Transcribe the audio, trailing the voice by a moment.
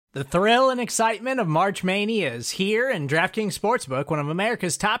The thrill and excitement of March Mania is here, and DraftKings Sportsbook, one of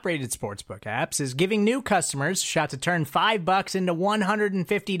America's top-rated sportsbook apps, is giving new customers a shot to turn $5 into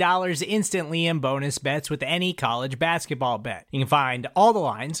 $150 instantly in bonus bets with any college basketball bet. You can find all the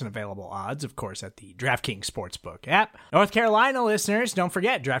lines and available odds, of course, at the DraftKings Sportsbook app. North Carolina listeners, don't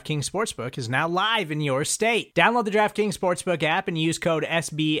forget, DraftKings Sportsbook is now live in your state. Download the DraftKings Sportsbook app and use code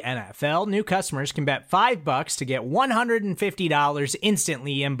SBNFL. New customers can bet $5 to get $150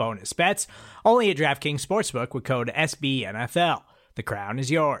 instantly in bonus bets, only at DraftKings Sportsbook with code SBNFL. The crown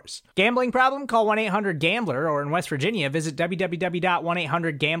is yours. Gambling problem? Call 1-800-GAMBLER, or in West Virginia, visit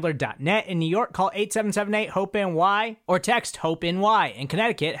www.1800gambler.net. In New York, call 877-8-HOPE-NY or text HOPE-NY. In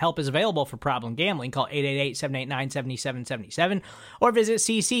Connecticut, help is available for problem gambling. Call 888-789-7777 or visit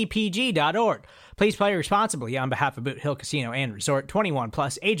ccpg.org. Please play responsibly on behalf of Boot Hill Casino and Resort. 21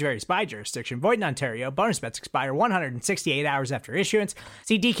 plus, age varies by jurisdiction. Void in Ontario. Bonus bets expire 168 hours after issuance.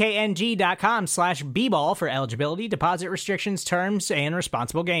 See dkng.com/bball for eligibility, deposit restrictions, terms, and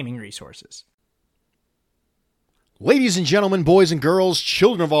responsible gaming resources. Ladies and gentlemen, boys and girls,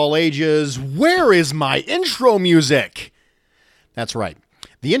 children of all ages, where is my intro music? That's right.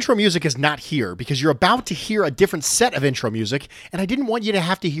 The intro music is not here because you're about to hear a different set of intro music, and I didn't want you to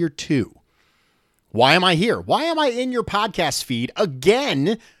have to hear two. Why am I here? Why am I in your podcast feed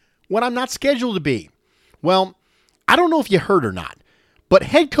again when I'm not scheduled to be? Well, I don't know if you heard or not, but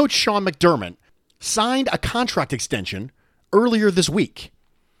head coach Sean McDermott signed a contract extension earlier this week.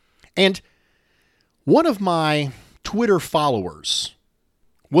 And one of my Twitter followers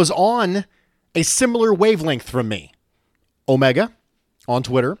was on a similar wavelength from me. Omega on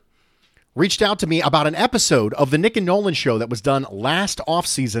Twitter reached out to me about an episode of the Nick and Nolan show that was done last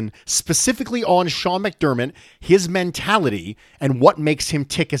offseason, specifically on Sean McDermott, his mentality, and what makes him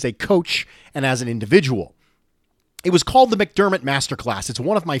tick as a coach and as an individual. It was called the McDermott Masterclass. It's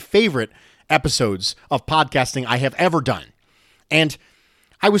one of my favorite episodes of podcasting I have ever done. And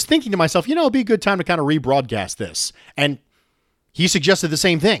I was thinking to myself, it'd be a good time to kind of rebroadcast this. And he suggested the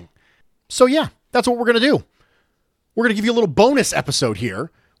same thing. So yeah, that's what we're going to do. We're going to give you a little bonus episode here.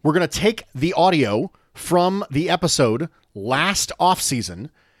 We're going to take the audio from the episode last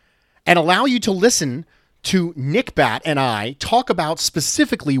offseason and allow you to listen to Nick Bat and I talk about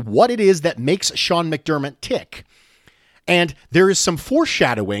specifically what it is that makes Sean McDermott tick. And there is some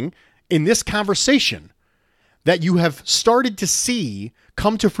foreshadowing in this conversation that you have started to see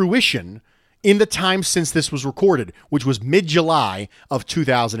come to fruition in the time since this was recorded, which was mid-July of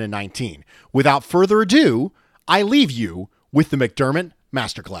 2019. Without further ado, I leave you with the McDermott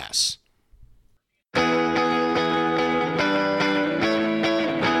Masterclass.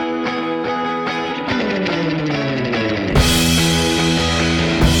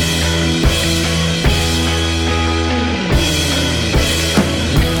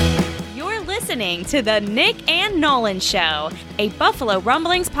 You're listening to the Nick and Nolan Show, a Buffalo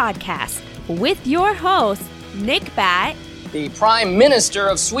Rumblings podcast with your hosts, Nick Bat. The Prime Minister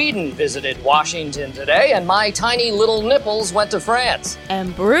of Sweden visited Washington today, and my tiny little nipples went to France.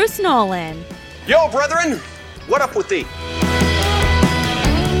 And Bruce Nolan. Yo, brethren, what up with thee?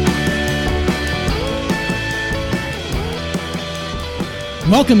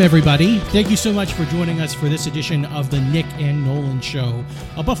 Welcome, everybody. Thank you so much for joining us for this edition of the Nick and Nolan Show,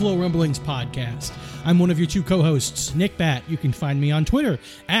 a Buffalo Rumblings podcast. I'm one of your two co-hosts, Nick Bat. You can find me on Twitter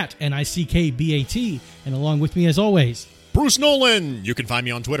at NICKBAT, and along with me, as always, Bruce Nolan. You can find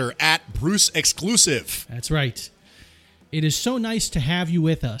me on Twitter at Bruce Exclusive. That's right. It is so nice to have you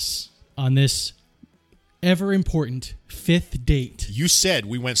with us on this ever important fifth date. You said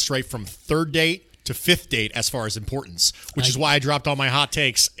we went straight from third date to fifth date as far as importance, which is why I dropped all my hot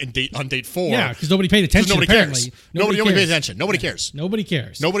takes on date 4. Yeah, because nobody paid attention. Nobody apparently. cares. Nobody paid attention. Nobody cares. Nobody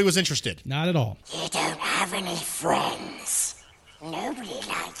cares. Nobody was interested. Not at all. You don't have any friends. Nobody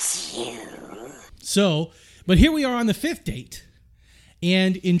likes you. So, but here we are on the fifth date,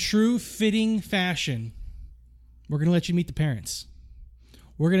 and in true fitting fashion, we're going to let you meet the parents.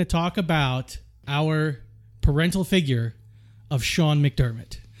 We're going to talk about our parental figure of Sean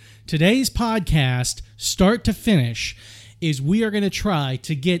McDermott. Today's podcast, start to finish, is we are going to try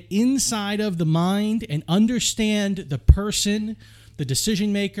to get inside of the mind and understand the person, the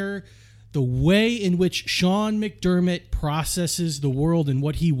decision maker, the way in which Sean McDermott processes the world and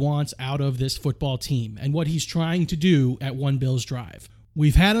what he wants out of this football team and what he's trying to do at One Bills Drive.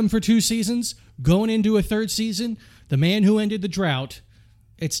 We've had him for 2 seasons, going into a third season, the man who ended the drought.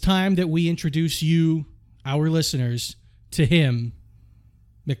 It's time that we introduce you, our listeners, to him,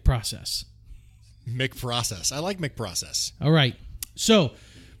 McProcess. McProcess. I like McProcess. All right. So,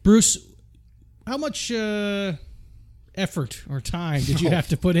 Bruce, how much effort or time did you have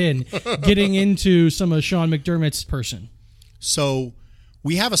to put in getting into some of Sean McDermott's person? So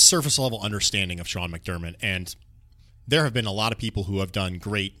we have a surface level understanding of Sean McDermott, and there have been a lot of people who have done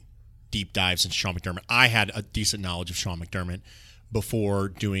great deep dives into Sean McDermott. I had a decent knowledge of Sean McDermott before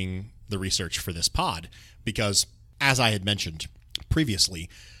doing the research for this pod because, as I had mentioned previously,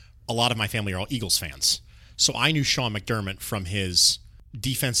 a lot of my family are all Eagles fans. So I knew Sean McDermott from his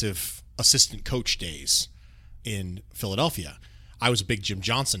defensive assistant coach days in Philadelphia. I was a big Jim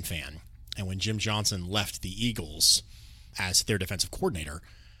Johnson fan, and when Jim Johnson left the Eagles as their defensive coordinator,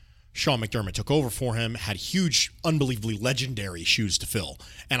 Sean McDermott took over for him, had huge, unbelievably legendary shoes to fill,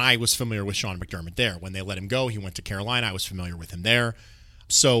 and I was familiar with Sean McDermott there. When they let him go, he went to Carolina. I was familiar with him there.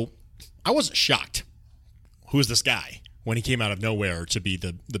 So I wasn't shocked. Who is this guy? When he came out of nowhere to be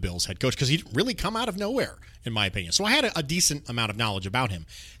the Bills head coach, because he didn't really come out of nowhere, in my opinion. So I had a decent amount of knowledge about him.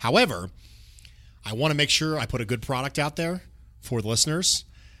 However, I want to make sure I put a good product out there for the listeners.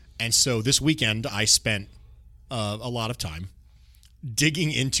 And so this weekend, I spent a lot of time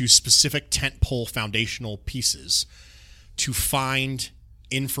digging into specific tentpole foundational pieces to find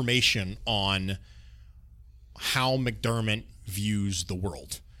information on how McDermott views the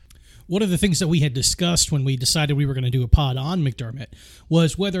world. One of the things that we had discussed when we decided we were going to do a pod on McDermott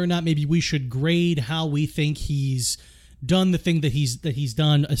was whether or not maybe we should grade how we think he's done the thing that he's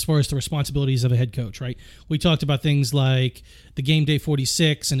done as far as the responsibilities of a head coach, right? We talked about things like the Game Day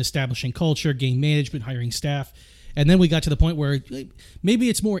 46 and establishing culture, game management, hiring staff. And then we got to the point where maybe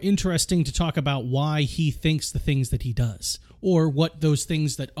it's more interesting to talk about why he thinks the things that he does, or what those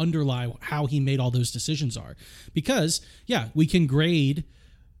things that underlie how he made all those decisions are. Because, yeah, we can grade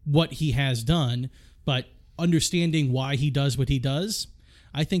what he has done, but understanding why he does what he does,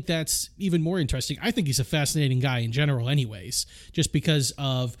 I think that's even more interesting. I think he's a fascinating guy in general anyways, just because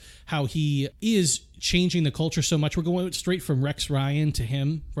of how he is changing the culture so much. We're going straight from Rex Ryan to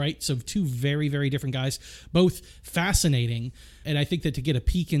him, right? So two very, very different guys, both fascinating. And I think that to get a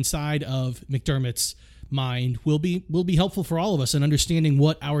peek inside of McDermott's mind will be helpful for all of us in understanding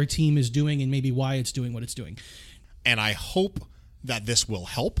what our team is doing and maybe why it's doing what it's doing. And I hope that this will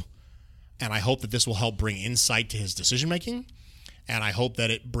help, and I hope that this will help bring insight to his decision-making, and I hope that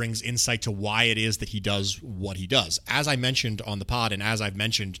it brings insight to why it is that he does what he does. As I mentioned on the pod, and as I've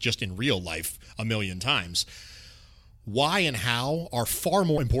mentioned just in real life a million times, why and how are far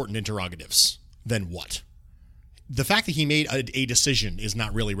more important interrogatives than what. The fact that he made a decision is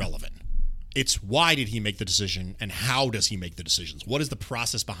not really relevant. It's why did he make the decision, and how does he make the decisions? What is the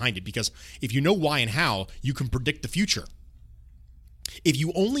process behind it? Because if you know why and how, you can predict the future. If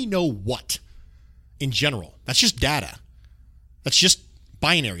you only know what, in general, that's just data. That's just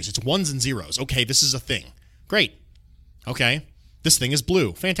binaries. It's ones and zeros. Okay, this is a thing. Great. Okay, this thing is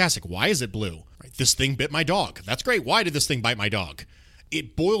blue. Fantastic. Why is it blue? Right. This thing bit my dog. That's great. Why did this thing bite my dog?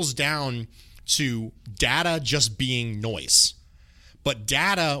 It boils down to data just being noise. But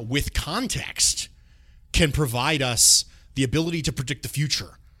data with context can provide us the ability to predict the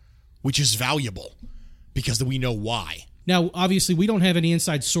future, which is valuable because we know why. Now, obviously, we don't have any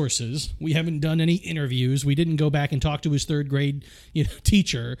inside sources. We haven't done any interviews. We didn't go back and talk to his third grade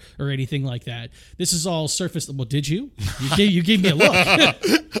teacher or anything like that. This is all surface. Well, did you? You gave me a look.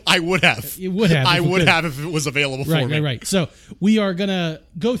 I would have. You would have. I would have if it was available for me. Right. So we are going to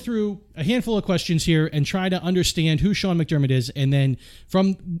go through a handful of questions here and try to understand who Sean McDermott is. And then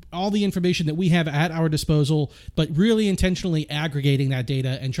from all the information that we have at our disposal, but really intentionally aggregating that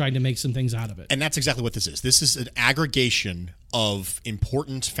data and trying to make some things out of it. And that's exactly what this is. This is an aggregation of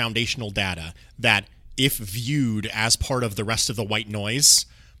important foundational data that, if viewed as part of the rest of the white noise,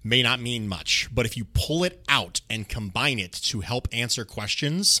 may not mean much. But if you pull it out and combine it to help answer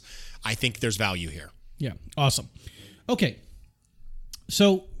questions, I think there's value here. Yeah, awesome. Okay.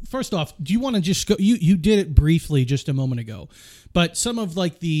 So first off, do you want to just go, you did it briefly just a moment ago, but some of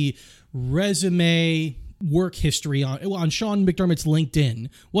like the resume work history on Sean McDermott's LinkedIn,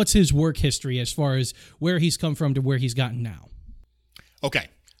 what's his work history as far as where he's come from to where he's gotten now? Okay,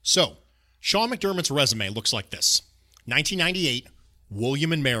 so Sean McDermott's resume looks like this. 1998,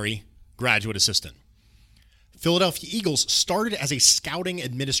 William & Mary, graduate assistant. Philadelphia Eagles started as a scouting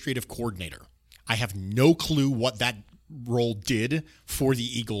administrative coordinator. I have no clue what that role did for the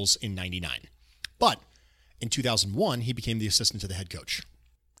Eagles in 99. But in 2001, he became the assistant to the head coach.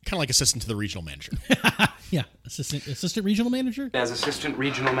 Kind of like assistant to the regional manager. Yeah, assistant regional manager? As assistant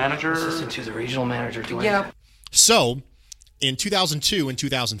regional manager. Assistant to the regional manager. Yeah. So, in 2002 and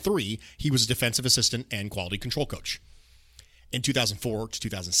 2003, he was a defensive assistant and quality control coach. In 2004 to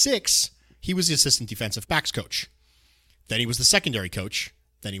 2006, he was the assistant defensive backs coach. Then he was the secondary coach.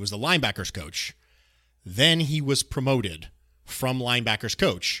 Then he was the linebackers coach. Then he was promoted from linebackers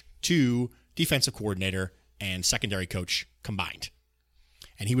coach to defensive coordinator and secondary coach combined.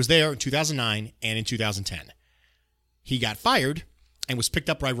 And he was there in 2009 and in 2010. He got fired and was picked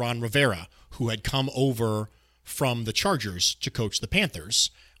up by Ron Rivera, who had come over from the Chargers to coach the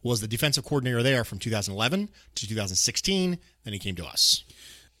Panthers, was the defensive coordinator there from 2011 to 2016. Then he came to us.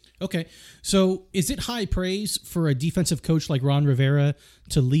 Okay, so is it high praise for a defensive coach like Ron Rivera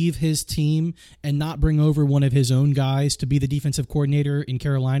to leave his team and not bring over one of his own guys to be the defensive coordinator in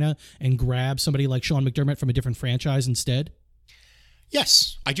Carolina and grab somebody like Sean McDermott from a different franchise instead?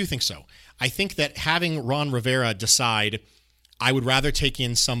 Yes, I do think so. I think that having Ron Rivera decide, I would rather take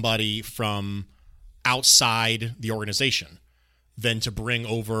in somebody from outside the organization than to bring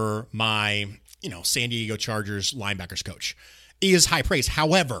over my, San Diego Chargers linebackers coach, is high praise.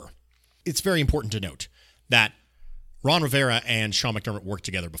 However, it's very important to note that Ron Rivera and Sean McDermott worked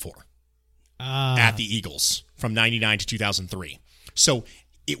together before at the Eagles from 99 to 2003. So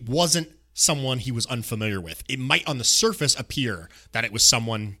it wasn't someone he was unfamiliar with. It might on the surface appear that it was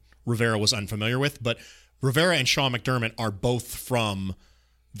someone Rivera was unfamiliar with, but Rivera and Sean McDermott are both from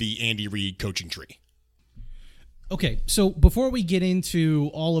the Andy Reid coaching tree. Okay, so before we get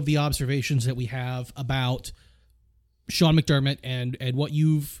into all of the observations that we have about Sean McDermott and what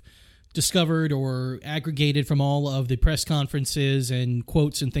you've discovered or aggregated from all of the press conferences and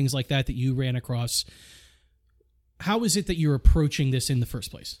quotes and things like that you ran across, how is it that you're approaching this in the first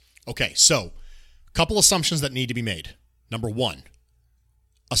place? Okay, so a couple assumptions that need to be made.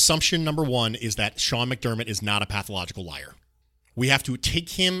 Assumption number one is that Sean McDermott is not a pathological liar. We have to take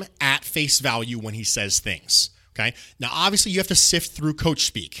him at face value when he says things. Okay. Now, obviously, you have to sift through coach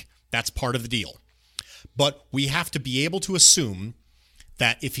speak. That's part of the deal. But we have to be able to assume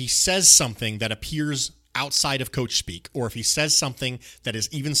that if he says something that appears outside of coach speak, or if he says something that is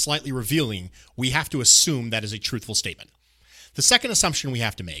even slightly revealing, we have to assume that is a truthful statement. The second assumption we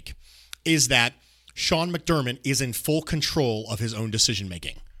have to make is that Sean McDermott is in full control of his own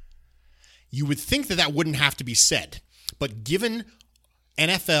decision-making. You would think that that wouldn't have to be said, but given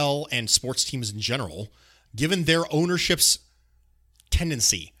NFL and sports teams in general, given their ownership's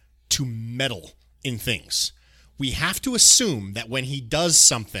tendency to meddle in things, we have to assume that when he does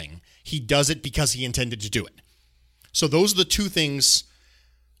something, he does it because he intended to do it. So those are the two things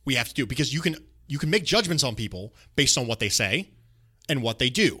we have to do, because you can make judgments on people based on what they say and what they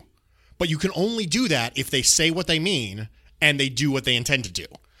do. But you can only do that if they say what they mean and they do what they intend to do.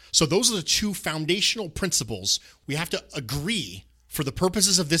 So those are the two foundational principles we have to agree for the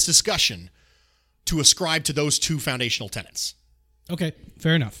purposes of this discussion to ascribe to those two foundational tenets. Okay,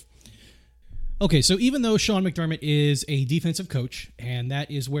 fair enough. Okay, so even though Sean McDermott is a defensive coach, and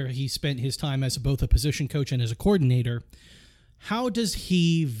that is where he spent his time as both a position coach and as a coordinator, how does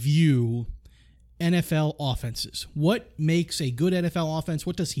he view NFL offenses? What makes a good NFL offense?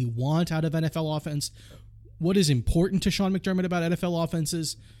 What does he want out of NFL offense? What is important to Sean McDermott about NFL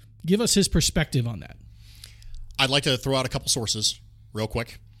offenses? Give us his perspective on that. I'd like to throw out a couple sources real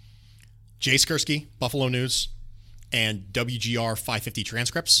quick. Jay Skursky, Buffalo News, and WGR 550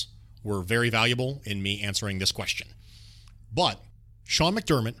 transcripts were very valuable in me answering this question. But Sean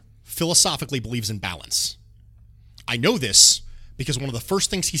McDermott philosophically believes in balance. I know this because one of the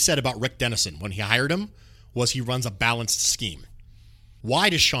first things he said about Rick Dennison when he hired him was he runs a balanced scheme. Why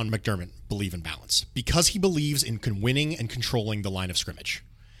does Sean McDermott believe in balance? Because he believes in winning and controlling the line of scrimmage.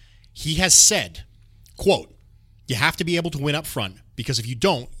 He has said, quote, "You have to be able to win up front, because if you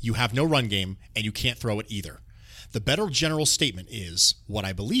don't, you have no run game and you can't throw it either. The better general statement is, what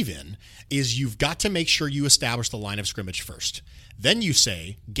I believe in, is you've got to make sure you establish the line of scrimmage first. Then you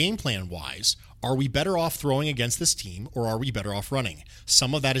say, game plan-wise, are we better off throwing against this team or are we better off running?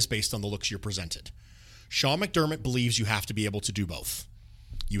 Some of that is based on the looks you're presented." Sean McDermott believes you have to be able to do both.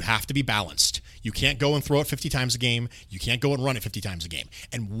 You have to be balanced. You can't go and throw it 50 times a game. You can't go and run it 50 times a game.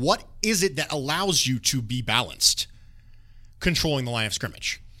 And what is it that allows you to be balanced? Controlling the line of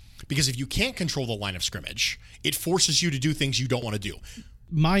scrimmage. Because if you can't control the line of scrimmage, it forces you to do things you don't want to do.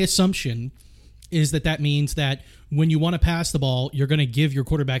 My assumption is that means that when you want to pass the ball, you're going to give your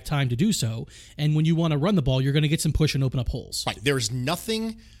quarterback time to do so. And when you want to run the ball, you're going to get some push and open up holes. Right. There is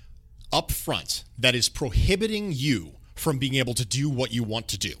nothing up front that is prohibiting you from being able to do what you want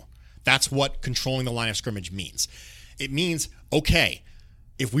to do. That's what controlling the line of scrimmage means. It means, okay,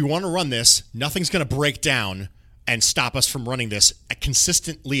 if we want to run this, nothing's going to break down and stop us from running this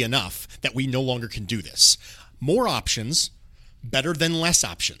consistently enough that we no longer can do this. More options, better than less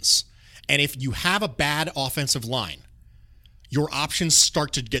options. And if you have a bad offensive line, your options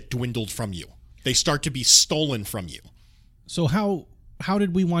start to get dwindled from you. They start to be stolen from you. So how how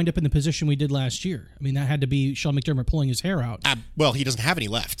did we wind up in the position we did last year? I mean, that had to be Sean McDermott pulling his hair out. Well, he doesn't have any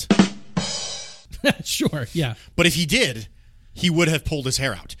left. Sure, yeah. But if he did, he would have pulled his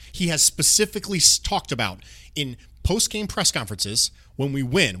hair out. He has specifically talked about in post-game press conferences, when we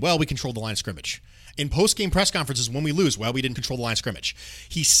win, well, we control the line of scrimmage. In post-game press conferences, when we lose, well, we didn't control the line of scrimmage.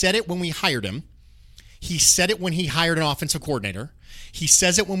 He said it when we hired him. He said it when he hired an offensive coordinator. He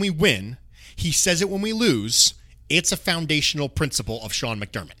says it when we win. He says it when we lose. It's a foundational principle of Sean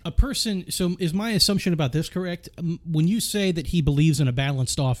McDermott. So is my assumption about this correct? When you say that he believes in a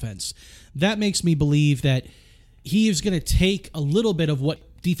balanced offense, that makes me believe that he is going to take a little bit of what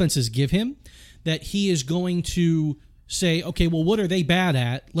defenses give him, that he is going to say, okay, well, what are they bad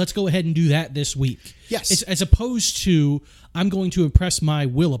at? Let's go ahead and do that this week. Yes. As opposed to, I'm going to impress my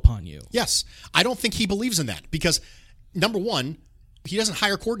will upon you. Yes. I don't think he believes in that because, number one, he doesn't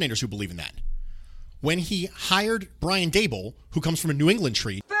hire coordinators who believe in that. When he hired Brian Daboll, who comes from a New England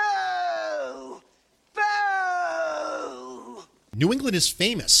tree, Boo! Boo! New England is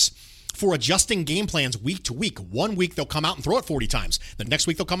famous for adjusting game plans week to week. 1 week they'll come out and throw it 40 times. The next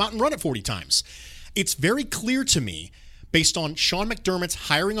week they'll come out and run it 40 times. It's very clear to me, based on Sean McDermott's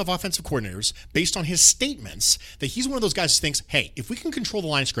hiring of offensive coordinators, based on his statements, that he's one of those guys who thinks, hey, if we can control the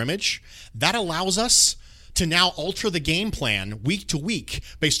line of scrimmage, that allows us to now alter the game plan week to week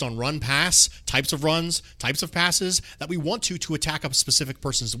based on run pass, types of runs, types of passes that we want to attack a specific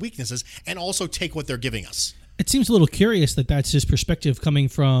person's weaknesses and also take what they're giving us. It seems a little curious that that's his perspective coming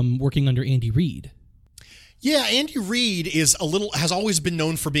from working under Andy Reid. Yeah, Andy Reid has always been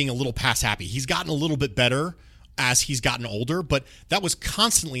known for being a little pass happy. He's gotten a little bit better as he's gotten older, but that was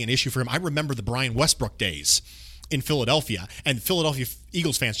constantly an issue for him. I remember the Brian Westbrook days in Philadelphia, and Philadelphia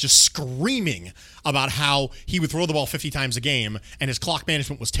Eagles fans just screaming about how he would throw the ball 50 times a game and his clock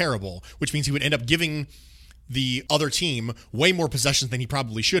management was terrible, which means he would end up giving the other team way more possessions than he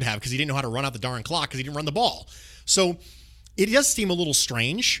probably should have because he didn't know how to run out the darn clock because he didn't run the ball. So it does seem a little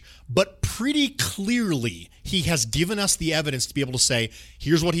strange, but pretty clearly he has given us the evidence to be able to say,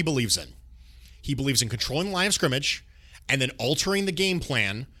 here's what he believes in. He believes in controlling the line of scrimmage and then altering the game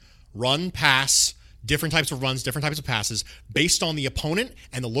plan, run, pass, different types of runs, different types of passes based on the opponent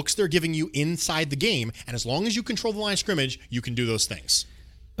and the looks they're giving you inside the game. And as long as you control the line of scrimmage, you can do those things.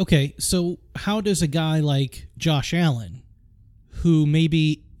 Okay, so how does a guy like Josh Allen, who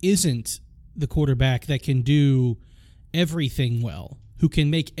maybe isn't the quarterback that can do everything well, who can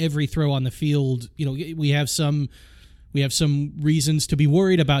make every throw on the field, we have some reasons to be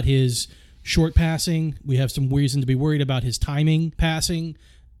worried about his short passing. We have some reason to be worried about his timing passing.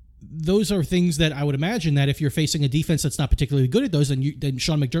 Those are things that I would imagine that if you're facing a defense that's not particularly good at those, then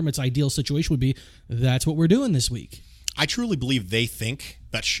Sean McDermott's ideal situation would be, that's what we're doing this week. I truly believe they think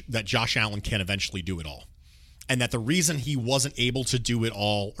that Josh Allen can eventually do it all. And that the reason he wasn't able to do it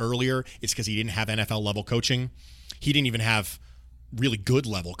all earlier is because he didn't have NFL level coaching. He didn't even have really good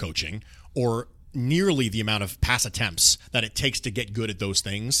level coaching or nearly the amount of pass attempts that it takes to get good at those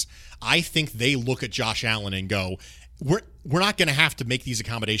things. I think they look at Josh Allen and go, we're not going to have to make these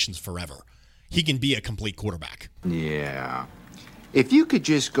accommodations forever. He can be a complete quarterback. Yeah. If you could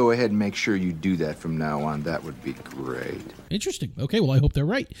just go ahead and make sure you do that from now on, that would be great. Interesting. Okay, well, I hope they're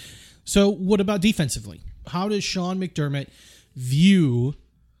right. So what about defensively? How does Sean McDermott view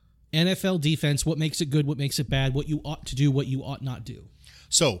NFL defense? What makes it good? What makes it bad? What you ought to do? What you ought not do?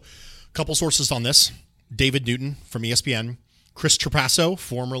 So, a couple sources on this. David Newton from ESPN. Chris Trapasso,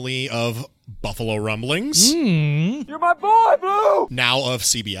 formerly of Buffalo Rumblings. You're my boy, Blue! Now of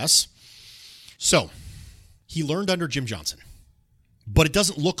CBS. So, he learned under Jim Johnson. But it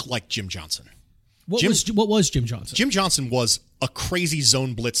doesn't look like Jim Johnson. What was Jim Johnson? Jim Johnson was a crazy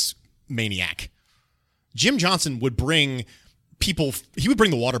zone blitz maniac. Jim Johnson would bring people, he would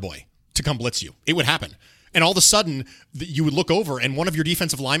bring the water boy to come blitz you. It would happen. And all of a sudden, you would look over and one of your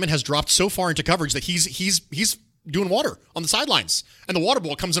defensive linemen has dropped so far into coverage that he's doing water on the sidelines. And the water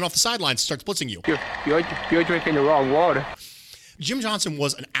boy comes in off the sidelines and starts blitzing you. You're drinking the wrong water. Jim Johnson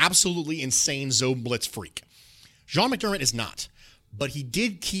was an absolutely insane zone blitz freak. Sean McDermott is not. But he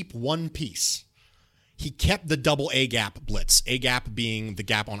did keep one piece. He kept the double A gap blitz. A gap being the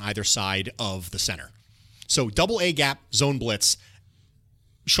gap on either side of the center. So double A gap zone blitz.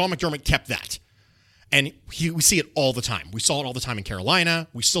 Sean McDermott kept that. And we see it all the time. We saw it all the time in Carolina.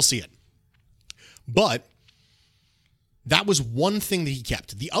 We still see it. But that was one thing that he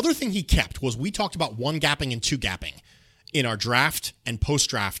kept. The other thing he kept was we talked about one gapping and two gapping in our draft and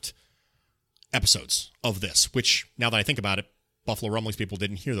post-draft episodes of this, which now that I think about it, Buffalo Rumblings people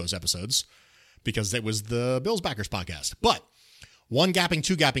didn't hear those episodes because it was the Bills Backers podcast. But one gapping,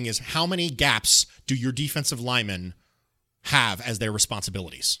 two gapping is how many gaps do your defensive linemen have as their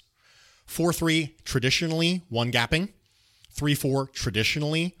responsibilities. 4-3, traditionally 1 gapping. 3-4,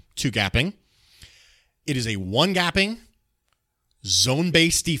 traditionally 2 gapping. It is a 1 gapping,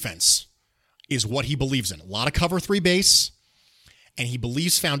 zone-based defense is what he believes in. A lot of cover 3 base, and he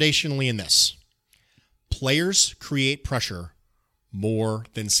believes foundationally in this. Players create pressure more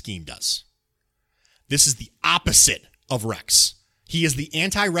than scheme does. This is the opposite of Rex. He is the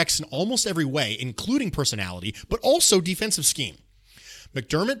anti-Rex in almost every way, including personality, but also defensive scheme.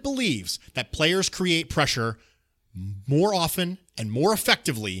 McDermott believes that players create pressure more often and more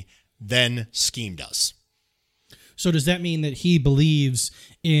effectively than scheme does. So does that mean that he believes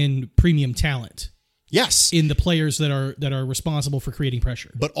in premium talent? Yes. In the players that are responsible for creating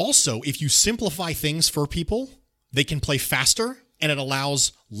pressure. But also, if you simplify things for people, they can play faster, and it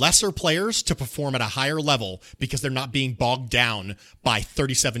allows lesser players to perform at a higher level because they're not being bogged down by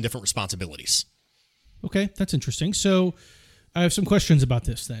 37 different responsibilities. Okay, that's interesting. So I have some questions about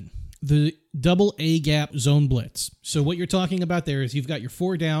this then. The double A gap zone blitz. So what you're talking about there is you've got your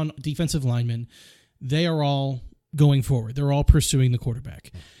 4 down defensive linemen. They are all going forward. They're all pursuing the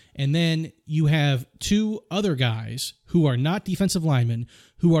quarterback. And then you have 2 other guys who are not defensive linemen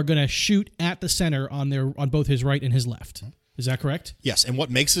who are going to shoot at the center on both his right and his left. Is that correct? Yes, and what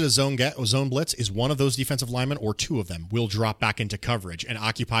makes it a zone blitz is one of those defensive linemen or 2 of them will drop back into coverage and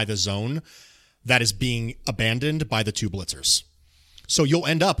occupy the zone that is being abandoned by the 2 blitzers. So you'll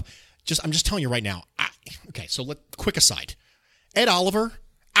end up, I'm just telling you right now. Quick aside. Ed Oliver,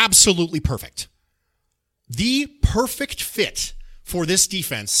 absolutely perfect. The perfect fit for this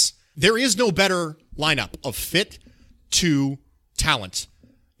defense. There is no better lineup of fit to talent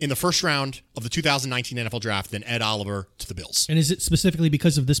in the first round of the 2019 NFL Draft than Ed Oliver to the Bills. And is it specifically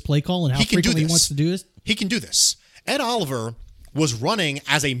because of this play call and how frequently he wants to do this? He can do this. Ed Oliver was running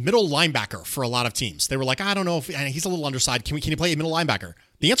as a middle linebacker for a lot of teams. They were like, I don't know if he's a little undersized. Can he play a middle linebacker?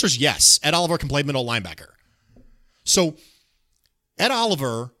 The answer is yes. Ed Oliver can play middle linebacker. So Ed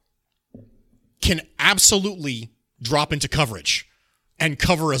Oliver can absolutely drop into coverage and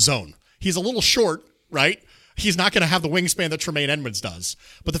cover a zone. He's a little short, right? He's not going to have the wingspan that Tremaine Edmonds does.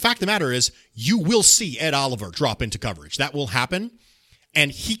 But the fact of the matter is, you will see Ed Oliver drop into coverage. That will happen.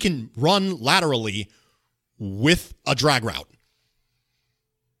 And he can run laterally with a drag route,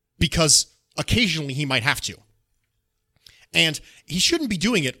 because occasionally he might have to. And he shouldn't be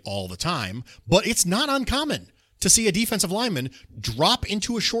doing it all the time, but it's not uncommon to see a defensive lineman drop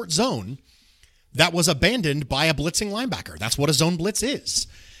into a short zone that was abandoned by a blitzing linebacker. That's what a zone blitz is.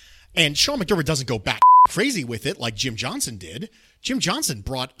 And Sean McDermott doesn't go back crazy with it like Jim Johnson did. Jim Johnson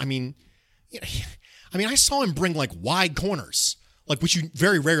brought, I saw him bring like wide corners, like which you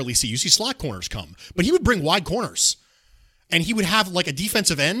very rarely see. You see slot corners come, but he would bring wide corners. And he would have like a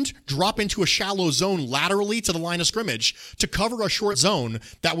defensive end drop into a shallow zone laterally to the line of scrimmage to cover a short zone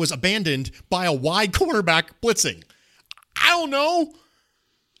that was abandoned by a wide cornerback blitzing. I don't know.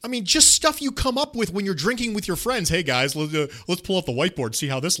 I mean, just stuff you come up with when you're drinking with your friends. Hey, guys, let's pull up the whiteboard, see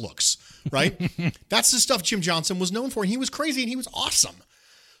how this looks, right? That's the stuff Jim Johnson was known for, and he was crazy, and he was awesome.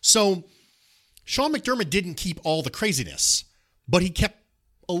 So Sean McDermott didn't keep all the craziness, but he kept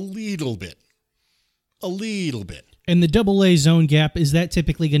a little bit. And the double A zone gap, is that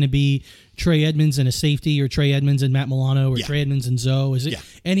typically going to be Trey Edmonds and a safety, or Trey Edmonds and Matt Milano, or Trey Edmonds and Zoe? Is it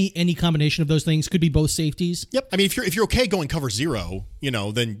any combination of those things? Could be both safeties? Yep. I mean, if you're okay going cover 0,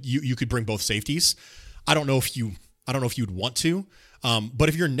 then you could bring both safeties. I don't know if you'd want to, but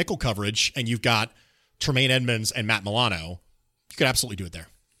if you're in nickel coverage and you've got Tremaine Edmonds and Matt Milano, you could absolutely do it there.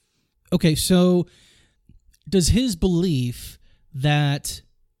 Okay, so does his belief that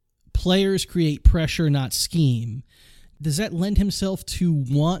players create pressure, not scheme, does that lend himself to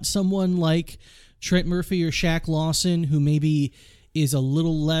want someone like Trent Murphy or Shaq Lawson, who maybe is a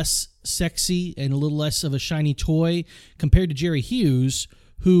little less sexy and a little less of a shiny toy, compared to Jerry Hughes,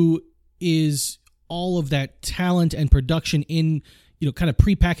 who is all of that talent and production in, kind of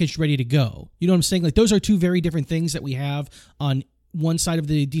prepackaged, ready to go? You know what I'm saying? Like, those are 2 very different things that we have on one side of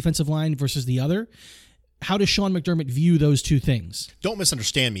the defensive line versus the other. How does Sean McDermott view those 2 things? Don't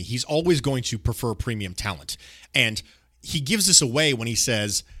misunderstand me. He's always going to prefer premium talent. And he gives this away when he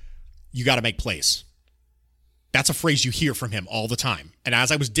says, you got to make plays. That's a phrase you hear from him all the time. And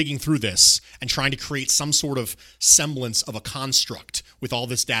as I was digging through this and trying to create some sort of semblance of a construct with all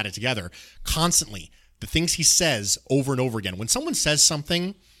this data together, constantly, the things he says over and over again, when someone says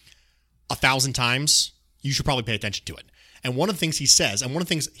something 1,000 times, you should probably pay attention to it. And one of the things he says, and one of the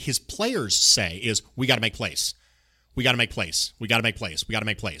things his players say, is, we got to make plays. We got to make plays. We got to make plays. We got to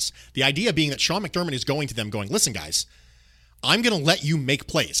make plays. The idea being that Sean McDermott is going to them going, listen, guys, I'm going to let you make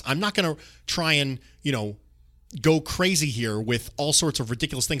plays. I'm not going to try and, go crazy here with all sorts of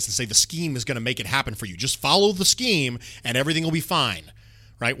ridiculous things and say the scheme is going to make it happen for you. Just follow the scheme and everything will be fine,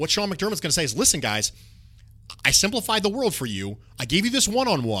 right? What Sean McDermott's going to say is, listen, guys, I simplified the world for you. I gave you this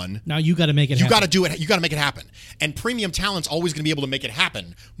one-on-one. Now you got to make it happen. You got to do it. You got to make it happen. And premium talent's always going to be able to make it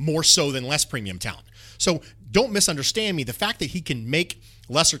happen more so than less premium talent. So don't misunderstand me. The fact that he can make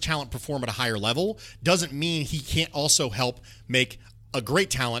lesser talent perform at a higher level doesn't mean he can't also help make a great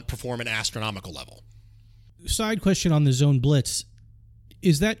talent perform at an astronomical level. Side question on the zone blitz.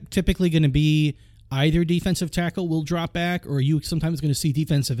 Is that typically going to be either defensive tackle will drop back, or are you sometimes going to see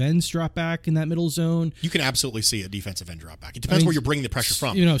defensive ends drop back in that middle zone? You can absolutely see a defensive end drop back. It depends where you're bringing the pressure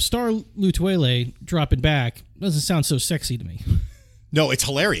from. Star Lutuele dropping back doesn't sound so sexy to me. No, it's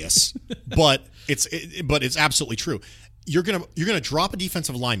hilarious, but it's absolutely true. You're gonna drop a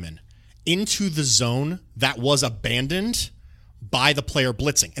defensive lineman into the zone that was abandoned by the player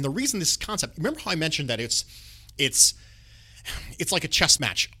blitzing. And the reason this concept, remember how I mentioned that it's like a chess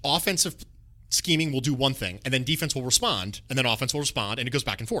match. Offensive scheming will do one thing, and then defense will respond, and then offense will respond, and it goes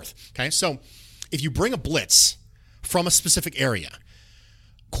back and forth. Okay, so if you bring a blitz from a specific area,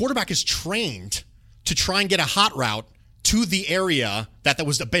 quarterback is trained to try and get a hot route to the area that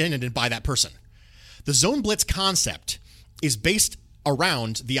was abandoned by that person. The zone blitz concept is based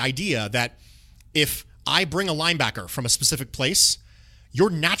around the idea that if I bring a linebacker from a specific place, you're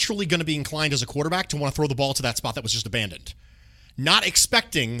naturally going to be inclined as a quarterback to want to throw the ball to that spot that was just abandoned. Not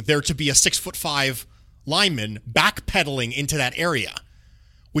expecting there to be a 6'5" lineman backpedaling into that area,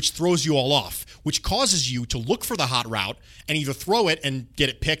 which throws you all off, which causes you to look for the hot route and either throw it and get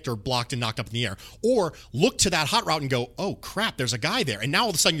it picked or blocked and knocked up in the air, or look to that hot route and go, oh crap, there's a guy there. And now all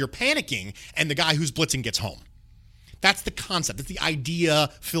of a sudden you're panicking and the guy who's blitzing gets home. That's the concept. That's the idea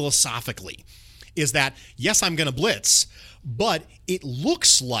philosophically, is that, yes, I'm going to blitz, but it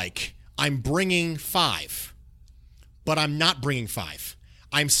looks like I'm bringing 5. But I'm not bringing 5.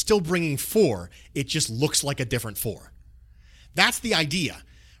 I'm still bringing 4. It just looks like a different 4. That's the idea,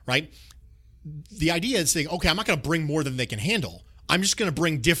 right? The idea is saying, okay, I'm not going to bring more than they can handle. I'm just going to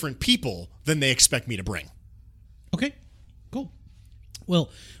bring different people than they expect me to bring. Okay, cool.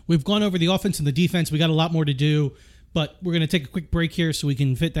 Well, we've gone over the offense and the defense. We got a lot more to do, but we're going to take a quick break here so we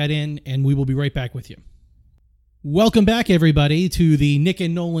can fit that in, and we will be right back with you. Welcome back, everybody, to the Nick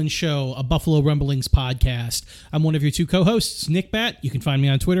and Nolan Show, a Buffalo Rumblings podcast. I'm one of your two co-hosts, Nick Bat. You can find me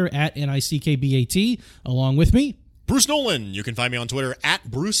on Twitter at NICKBAT, along with me, Bruce Nolan. You can find me on Twitter at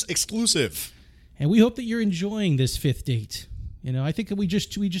Bruce Exclusive. And we hope that you're enjoying this fifth date. I think we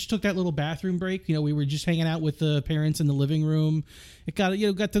just took that little bathroom break. We were just hanging out with the parents in the living room. It got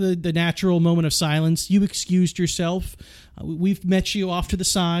to the natural moment of silence. You excused yourself. We've met you off to the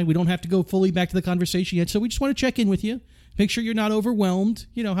side. We don't have to go fully back to the conversation yet. So we just want to check in with you. Make sure you're not overwhelmed.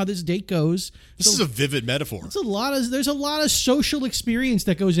 How this date goes. This is a vivid metaphor. There's a lot of social experience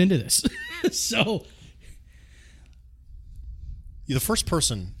that goes into this. So the first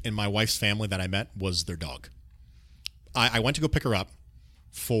person in my wife's family that I met was their dog. I went to go pick her up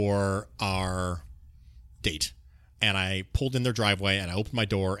for our date, and I pulled in their driveway, and I opened my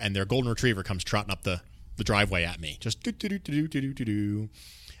door, and their golden retriever comes trotting up the driveway at me, just do.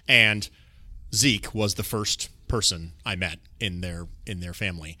 And Zeke was the first person I met in their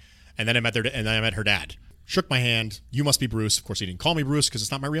family, and then I met her dad. Shook my hand. You must be Bruce. Of course, he didn't call me Bruce because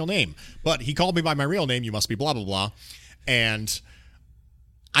it's not my real name, but he called me by my real name. You must be blah blah blah, and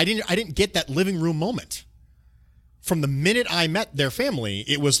I didn't get that living room moment. From the minute I met their family,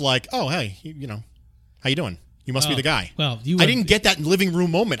 it was like, oh, hey, how you doing? You must be the guy. Well, I didn't get that living room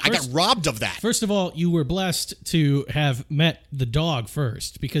moment. I got robbed of that. First of all, you were blessed to have met the dog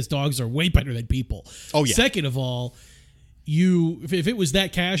first, because dogs are way better than people. Oh, yeah. Second of all, if it was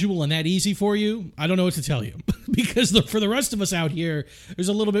that casual and that easy for you, I don't know what to tell you. Because for the rest of us out here, there's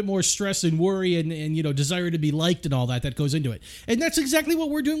a little bit more stress and worry and desire to be liked and all that goes into it. And that's exactly what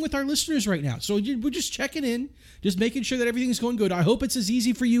we're doing with our listeners right now. So we're just checking in, just making sure that everything's going good. I hope it's as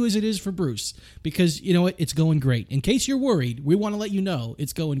easy for you as it is for Bruce, because you know what? It's going great. In case you're worried, we want to let you know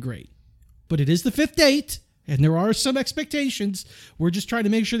it's going great. But it is the fifth date, and there are some expectations. We're just trying to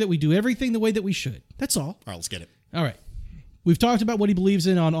make sure that we do everything the way that we should. That's all. All right, let's get it. All right. We've talked about what he believes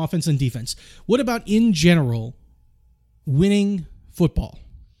in on offense and defense. What about, in general, winning football?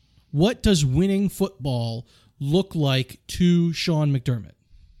 What does winning football look like to Sean McDermott?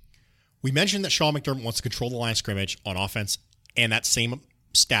 We mentioned that Sean McDermott wants to control the line of scrimmage on offense, and that same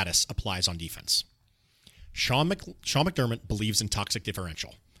status applies on defense. Sean McDermott believes in toxic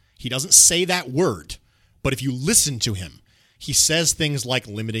differential. He doesn't say that word, but if you listen to him, he says things like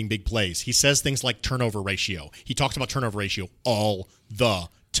limiting big plays. He says things like turnover ratio. He talks about turnover ratio all the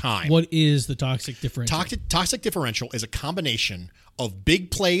time. What is the toxic differential? Toxic differential is a combination of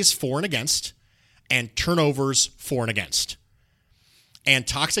big plays for and against and turnovers for and against. And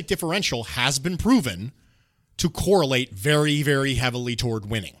toxic differential has been proven to correlate very, very heavily toward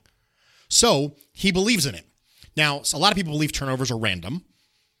winning. So he believes in it. Now, a lot of people believe turnovers are random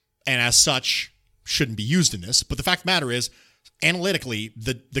and as such shouldn't be used in this. But the fact of the matter is, analytically,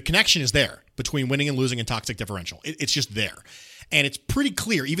 the connection is there between winning and losing and toxic differential. It's just there. And it's pretty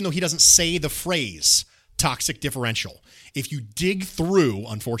clear, even though he doesn't say the phrase toxic differential. If you dig through,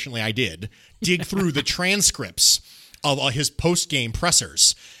 unfortunately I did, dig through the transcripts of his post-game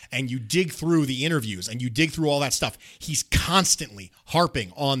pressers, and you dig through the interviews, and you dig through all that stuff, he's constantly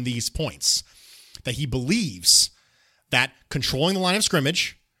harping on these points, that he believes that controlling the line of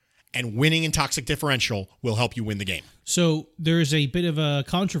scrimmage and winning in toxic differential will help you win the game. So there's a bit of a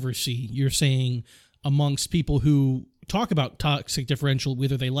controversy, you're saying, amongst people who talk about toxic differential,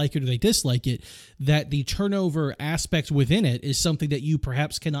 whether they like it or they dislike it, that the turnover aspect within it is something that you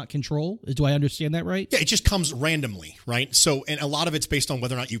perhaps cannot control. Do I understand that right? Yeah, it just comes randomly, right? So, and a lot of it's based on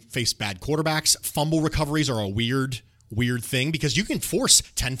whether or not you face bad quarterbacks. Fumble recoveries are a weird thing because you can force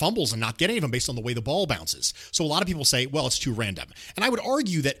 10 fumbles and not get any of them based on the way the ball bounces. So a lot of people say, well, it's too random. And I would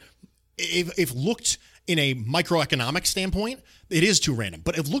argue that if looked in a microeconomic standpoint, it is too random.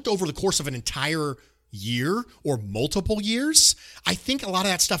 But if looked over the course of an entire year or multiple years, I think a lot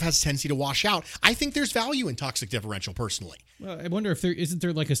of that stuff has a tendency to wash out. I think there's value in toxic differential personally. Well, I wonder if isn't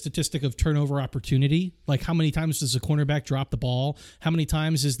there like a statistic of turnover opportunity? Like how many times does a cornerback drop the ball? How many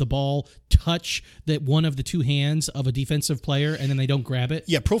times is the ball touch that one of the two hands of a defensive player and then they don't grab it?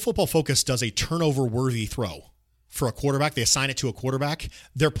 Yeah, Pro Football Focus does a turnover-worthy throw for a quarterback. They assign it to a quarterback.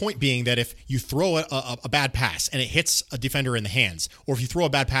 Their point being that if you throw a bad pass and it hits a defender in the hands, or if you throw a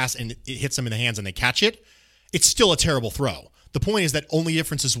bad pass and it hits them in the hands and they catch it, it's still a terrible throw. The point is that the only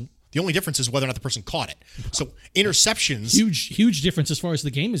difference is whether or not the person caught it. So interceptions... Huge difference as far as the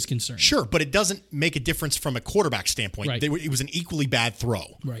game is concerned. Sure, but it doesn't make a difference from a quarterback standpoint. Right. It was an equally bad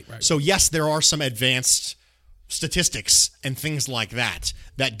throw. Right. So yes, there are some advanced statistics and things like that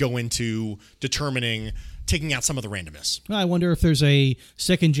go into determining... taking out some of the randomness. Well, I wonder if there's a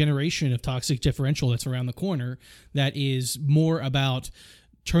second generation of toxic differential that's around the corner that is more about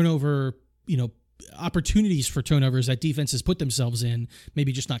turnover, opportunities for turnovers that defenses put themselves in,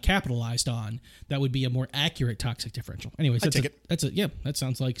 maybe just not capitalized on. That would be a more accurate toxic differential. Anyways, that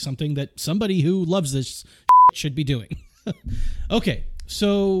sounds like something that somebody who loves this should be doing. Okay,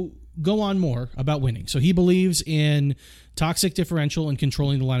 so go on more about winning. So he believes in toxic differential and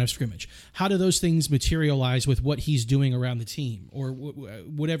controlling the line of scrimmage. How do those things materialize with what he's doing around the team or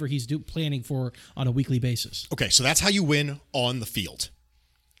whatever he's planning for on a weekly basis? Okay, so that's how you win on the field.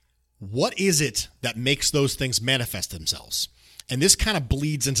 What is it that makes those things manifest themselves? And this kind of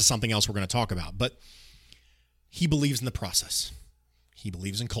bleeds into something else we're going to talk about, but he believes in the process. He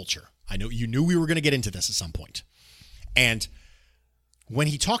believes in culture. I know you knew we were going to get into this at some point. And when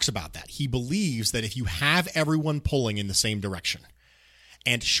he talks about that, he believes that if you have everyone pulling in the same direction,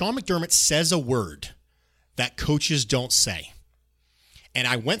 and Sean McDermott says a word that coaches don't say, and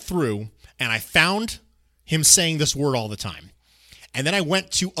I went through and I found him saying this word all the time, and then I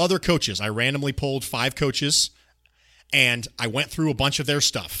went to other coaches. I randomly pulled 5 coaches, and I went through a bunch of their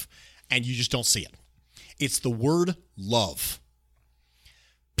stuff, and you just don't see it. It's the word love.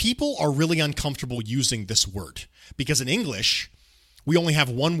 People are really uncomfortable using this word because in English, we only have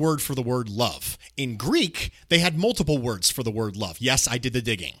one word for the word love. In Greek, they had multiple words for the word love. Yes, I did the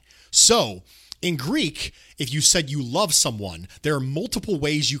digging. So, in Greek, if you said you love someone, there are multiple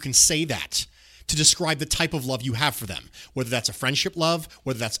ways you can say that to describe the type of love you have for them. Whether that's a friendship love,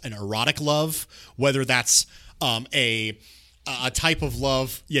 whether that's an erotic love, whether that's a type of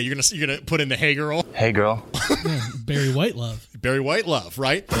love. Yeah, you're gonna put in the hey girl. Hey girl. Yeah, Barry White love. Barry White love,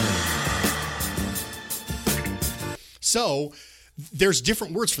 right? So there's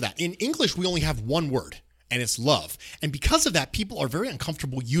different words for that. In English, we only have one word, and it's love. And because of that, people are very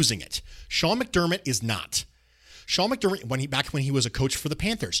uncomfortable using it. Sean McDermott is not. Sean McDermott, back when he was a coach for the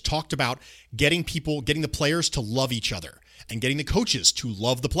Panthers, talked about getting the players to love each other and getting the coaches to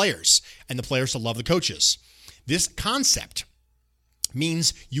love the players and the players to love the coaches. This concept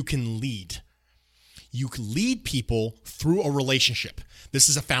means you can lead. You can lead people through a relationship. This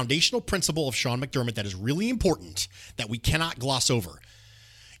is a foundational principle of Sean McDermott that is really important that we cannot gloss over.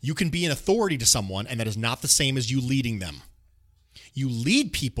 You can be an authority to someone, and that is not the same as you leading them. You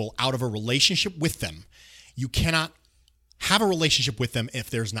lead people out of a relationship with them. You cannot have a relationship with them if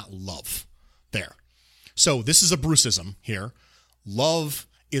there's not love there. So this is a Bruceism here. Love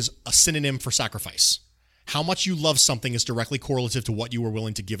is a synonym for sacrifice. How much you love something is directly correlative to what you are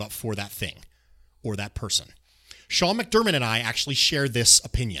willing to give up for that thing or that person. Sean McDermott and I actually share this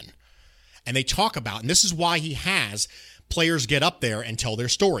opinion. And they talk about, and this is why he has players get up there and tell their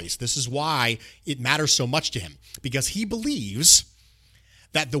stories. This is why it matters so much to him, because he believes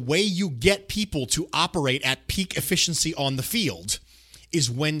that the way you get people to operate at peak efficiency on the field is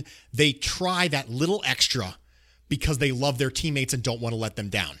when they try that little extra because they love their teammates and don't want to let them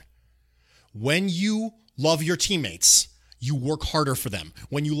down. When you love your teammates, you work harder for them.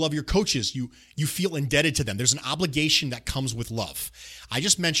 When you love your coaches, you feel indebted to them. There's an obligation that comes with love. I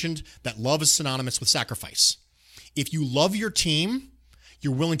just mentioned that love is synonymous with sacrifice. If you love your team,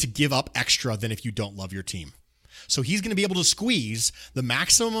 you're willing to give up extra than if you don't love your team. So he's going to be able to squeeze the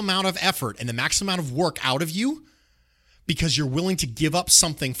maximum amount of effort and the maximum amount of work out of you because you're willing to give up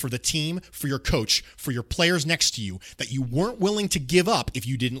something for the team, for your coach, for your players next to you that you weren't willing to give up if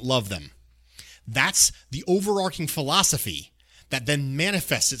you didn't love them. That's the overarching philosophy that then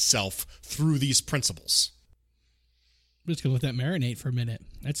manifests itself through these principles. I'm just going to let that marinate for a minute.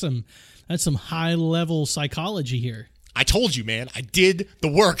 That's some high-level psychology here. I told you, man. I did the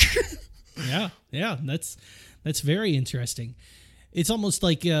work. Yeah. That's very interesting. It's almost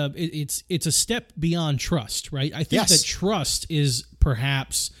like it's a step beyond trust, right? I think that trust is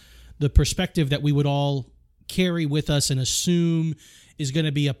perhaps the perspective that we would all carry with us and assume is going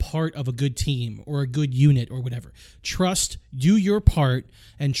to be a part of a good team or a good unit or whatever. Trust, do your part,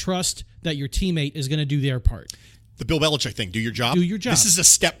 and trust that your teammate is going to do their part. The Bill Belichick thing, do your job. Do your job. This is a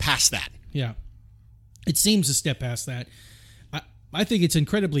step past that. Yeah. It seems a step past that. I think it's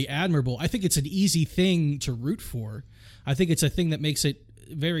incredibly admirable. I think it's an easy thing to root for. I think it's a thing that makes it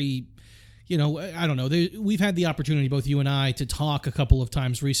very, I don't know. We've had the opportunity, both you and I, to talk a couple of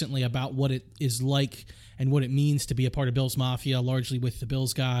times recently about what it is like and what it means to be a part of Bills Mafia, largely with the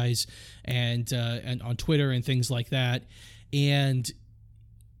Bills guys and on Twitter and things like that. And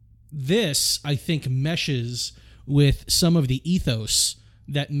this, I think, meshes with some of the ethos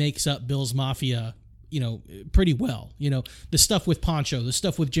that makes up Bills Mafia, pretty well. The stuff with Poncho, the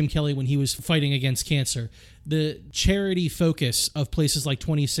stuff with Jim Kelly when he was fighting against cancer, the charity focus of places like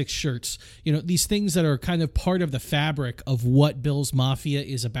 26 Shirts, these things that are kind of part of the fabric of what Bills Mafia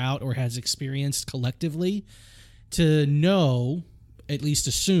is about or has experienced collectively. To know, at least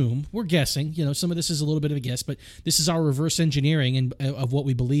assume, we're guessing, some of this is a little bit of a guess, but this is our reverse engineering of what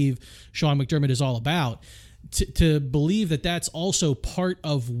we believe Sean McDermott is all about. To believe that that's also part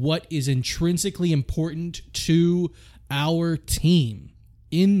of what is intrinsically important to our team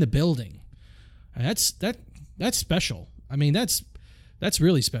in the building. That's special. I mean, that's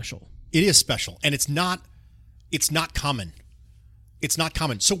really special. It is special, and it's not common. It's not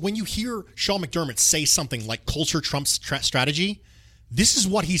common. So when you hear Sean McDermott say something like culture trumps strategy, this is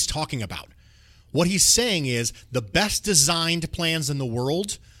what he's talking about. What he's saying is the best designed plans in the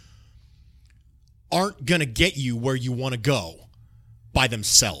world aren't going to get you where you want to go by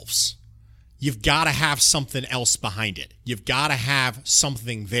themselves. You've got to have something else behind it. You've got to have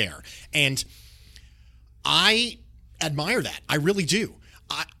something there. And I admire that. I really do.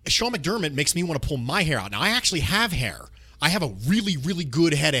 Sean McDermott makes me want to pull my hair out. Now, I actually have hair. I have a really, really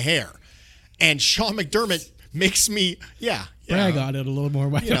good head of hair. And Sean McDermott makes me, brag on it a little more.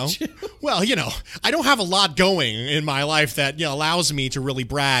 Why don't you? Well, I don't have a lot going in my life that allows me to really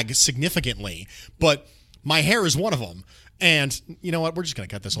brag significantly, but my hair is one of them. And you know what? We're just going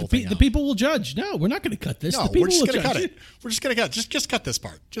to cut this whole thing out. The people will judge. No, we're not going to cut this. No, we're just going to cut it. We're just going to cut. Just cut this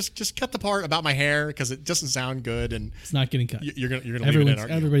part. Just cut the part about my hair because it doesn't sound good, and it's not getting cut. You're going to leave it in, aren't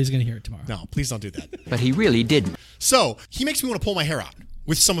you? Everybody's going to hear it tomorrow. No, please don't do that. But he really didn't. So he makes me want to pull my hair out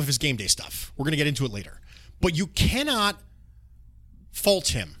with some of his game day stuff. We're going to get into it later, but you cannot fault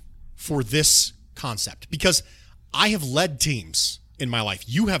him for this concept because I have led teams in my life.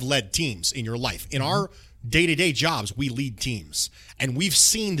 You have led teams in your life. In our day-to-day jobs, we lead teams, and we've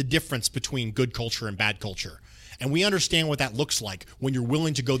seen the difference between good culture and bad culture, and we understand what that looks like when you're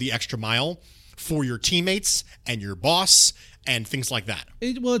willing to go the extra mile for your teammates and your boss and things like that.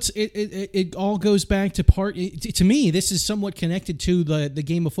 It all goes back to to me, this is somewhat connected to the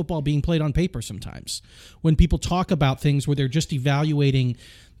game of football being played on paper sometimes. When people talk about things where they're just evaluating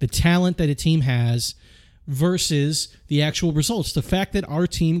the talent that a team has versus the actual results. The fact that our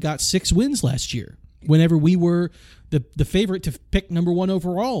team got 6 wins last year, whenever we were the favorite to pick number 1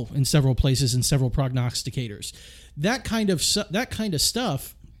 overall in several places and several prognosticators. That kind of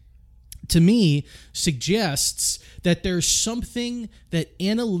stuff, to me, suggests that there's something that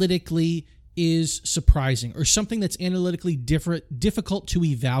analytically is surprising or something that's analytically difficult to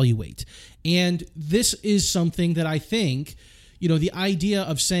evaluate. And this is something that I think the idea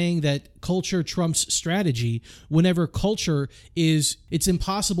of saying that culture trumps strategy whenever culture it's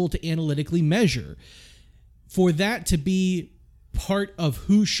impossible to analytically measure. For that to be part of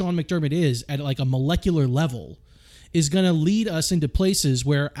who Sean McDermott is at like a molecular level is going to lead us into places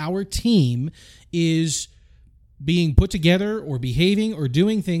where our team is being put together or behaving or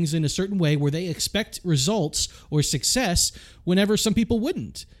doing things in a certain way where they expect results or success whenever some people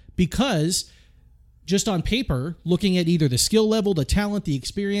wouldn't. Because just on paper, looking at either the skill level, the talent, the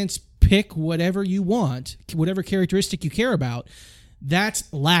experience, pick whatever you want, whatever characteristic you care about,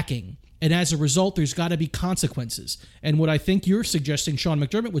 that's lacking. And as a result, there's got to be consequences. And what I think you're suggesting, Sean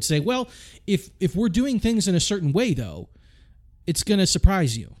McDermott would say, well, if we're doing things in a certain way, though, it's going to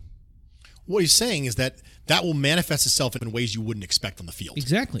surprise you. What he's saying is that will manifest itself in ways you wouldn't expect on the field.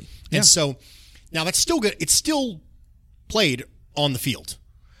 Exactly. And so now that's still good. It's still played on the field.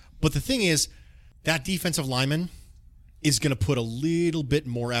 But the thing is, that defensive lineman is going to put a little bit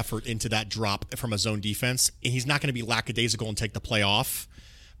more effort into that drop from a zone defense. And he's not going to be lackadaisical and take the play off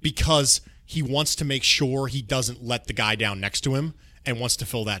because he wants to make sure he doesn't let the guy down next to him and wants to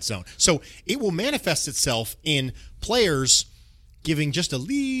fill that zone. So it will manifest itself in players giving just a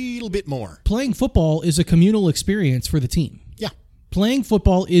little bit more. Playing football is a communal experience for the team. Yeah. Playing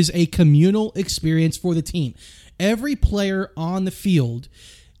football is a communal experience for the team. Every player on the field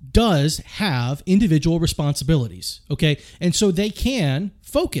does have individual responsibilities, okay? And so they can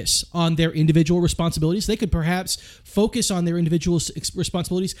focus on their individual responsibilities. They could perhaps focus on their individual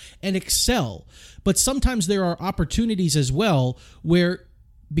responsibilities and excel. But sometimes there are opportunities as well where,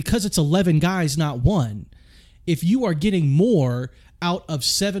 because it's 11 guys, not one, if you are getting more out of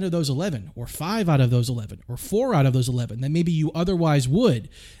 7 of those 11 or 5 out of those 11 or 4 out of those 11 than maybe you otherwise would,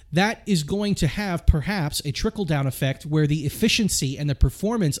 that is going to have perhaps a trickle-down effect where the efficiency and the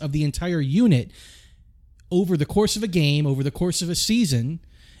performance of the entire unit over the course of a game, over the course of a season,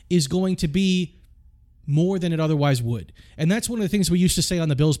 is going to be more than it otherwise would. And that's one of the things we used to say on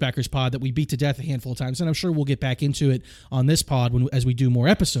the Bills Backers pod that we beat to death a handful of times, and I'm sure we'll get back into it on this pod as we do more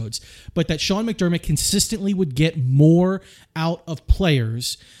episodes, but that Sean McDermott consistently would get more out of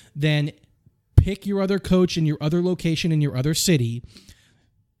players than pick your other coach in your other location in your other city.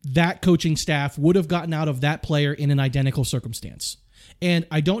 That coaching staff would have gotten out of that player in an identical circumstance. And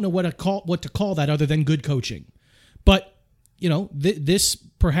I don't know what to call that other than good coaching. But, this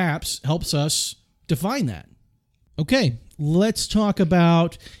perhaps helps us define that. Okay, let's talk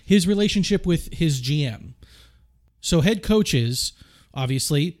about his relationship with his GM. So head coaches,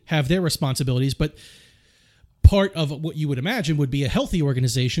 obviously, have their responsibilities, but part of what you would imagine would be a healthy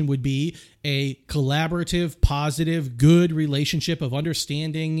organization would be a collaborative, positive, good relationship of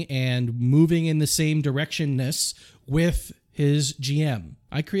understanding and moving in the same directionness with his GM.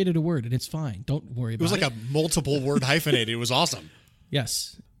 I created a word, and it's fine. Don't worry about it. It was like a multiple word hyphenated. It was awesome.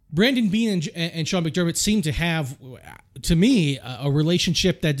 Yes. Brandon Beane and Sean McDermott seem to have, to me, a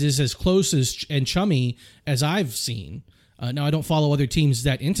relationship that is as close and chummy as I've seen. Now, I don't follow other teams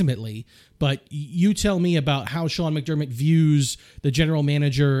that intimately, but you tell me about how Sean McDermott views the general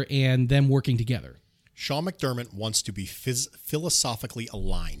manager and them working together. Sean McDermott wants to be philosophically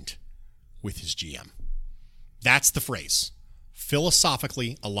aligned with his GM. That's the phrase.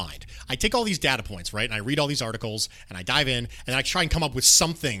 Philosophically aligned. I take all these data points, right? And I read all these articles and I dive in and I try and come up with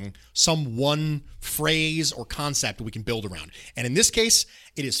something, some one phrase or concept we can build around. And in this case,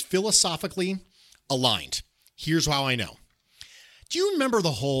 it is philosophically aligned. Here's how I know. Do you remember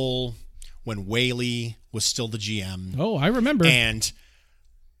the whole when Whaley was still the GM? Oh, I remember. And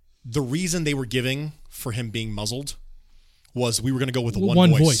the reason they were giving for him being muzzled was we were going to go with the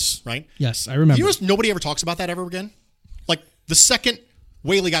one voice, right? Yes, I remember. You notice nobody ever talks about that ever again? Like, the second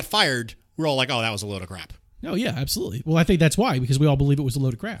Whaley got fired, we're all like, oh, that was a load of crap. Oh, yeah, absolutely. Well, I think that's why, because we all believe it was a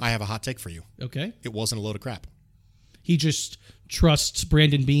load of crap. I have a hot take for you. Okay. It wasn't a load of crap. He just trusts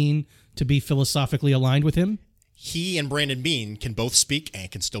Brandon Beane to be philosophically aligned with him? He and Brandon Beane can both speak and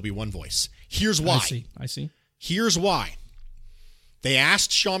can still be one voice. Here's why. I see. Here's why. They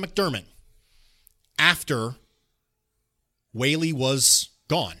asked Sean McDermott after Whaley was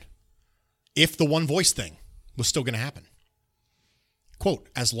gone if the one voice thing was still going to happen. Quote,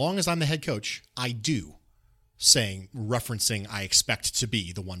 as long as I'm the head coach, I do, referencing I expect to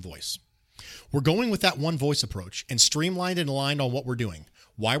be the one voice. We're going with that one voice approach and streamlined and aligned on what we're doing,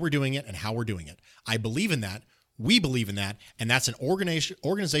 why we're doing it, and how we're doing it. I believe in that. We believe in that. And that's an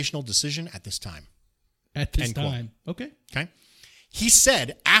organizational decision at this time. At this time. Okay. He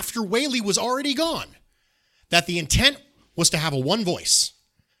said after Whaley was already gone that the intent was to have a one voice.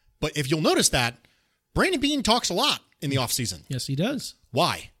 But if you'll notice that, Brandon Beane talks a lot in the offseason. Yes, he does.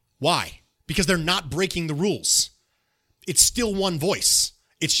 Why? Because they're not breaking the rules. it's still one voice.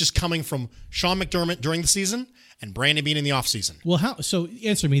 It's just coming from Sean McDermott during the season and Brandon Beane in the offseason. Well, so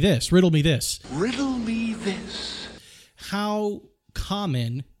answer me this. Riddle me this. Riddle me this. How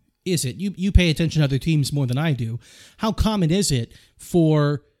common is it? You pay attention to other teams more than I do. How common is it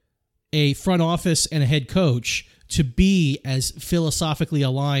for a front office and a head coach to be as philosophically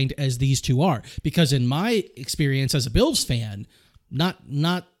aligned as these two are? Because in my experience as a Bills fan,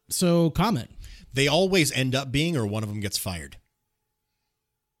 not so common. They always end up being, or one of them gets fired.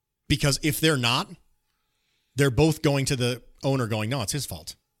 Because if they're not, they're both going to the owner going, no, it's his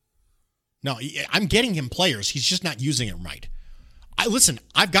fault. No, I'm getting him players. He's just not using it right. Listen,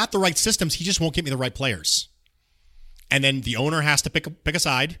 I've got the right systems. He just won't get me the right players. And then the owner has to pick a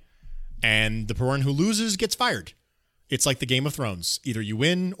side, and the person who loses gets fired. It's like the Game of Thrones. Either you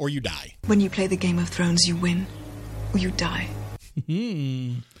win or you die. When you play the Game of Thrones, you win or you die.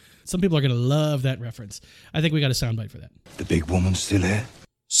 Some people are going to love that reference. I think we got a soundbite for that. The big woman's still here.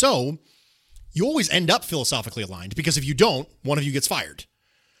 So you always end up philosophically aligned, because if you don't, one of you gets fired.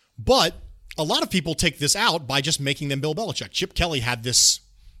 But a lot of people take this out by just making them Bill Belichick. Chip Kelly had this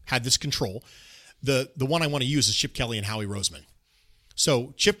control. The one I want to use is Chip Kelly and Howie Roseman.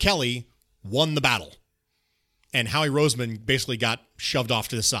 So Chip Kelly won the battle, and Howie Roseman basically got shoved off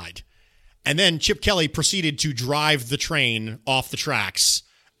to the side. And then Chip Kelly proceeded to drive the train off the tracks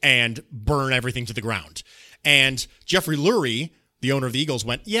and burn everything to the ground. And Jeffrey Lurie, the owner of the Eagles,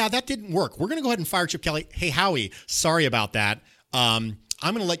 went, yeah, that didn't work. We're going to go ahead and fire Chip Kelly. Hey, Howie, sorry about that. I'm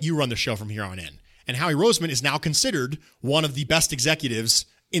going to let you run the show from here on in. And Howie Roseman is now considered one of the best executives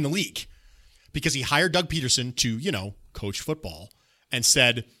in the league because he hired Doug Peterson to, coach football and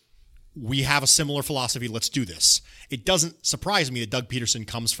said, we have a similar philosophy. Let's do this. It doesn't surprise me that Doug Peterson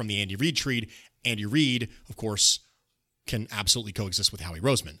comes from the Andy Reid tree. Andy Reid, of course, can absolutely coexist with Howie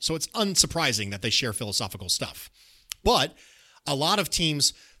Roseman. So it's unsurprising that they share philosophical stuff. But a lot of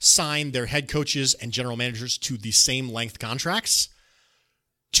teams sign their head coaches and general managers to the same length contracts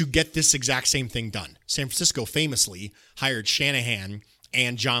to get this exact same thing done. San Francisco famously hired Shanahan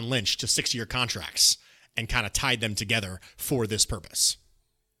and John Lynch to 6-year contracts and kind of tied them together for this purpose.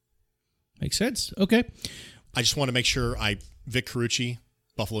 Makes sense. Okay. I just want to make sure Vic Carucci,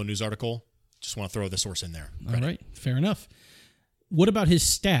 Buffalo News article, just want to throw the source in there. All right. Fair enough. What about his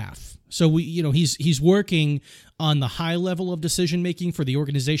staff? So he's working on the high level of decision making for the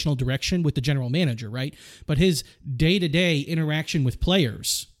organizational direction with the general manager, right? But his day-to-day interaction with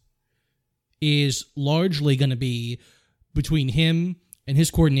players is largely going to be between him and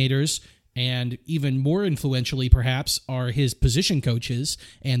his coordinators, and even more influentially perhaps are his position coaches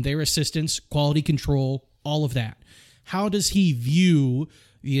and their assistants, quality control, all of that. How does he view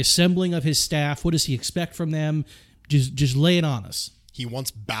the assembling of his staff? What does he expect from them? Just lay it on us. He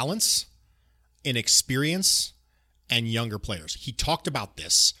wants balance in experience and younger players. He talked about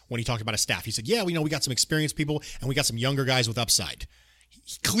this when he talked about his staff. He said, yeah, we got some experienced people and we got some younger guys with upside.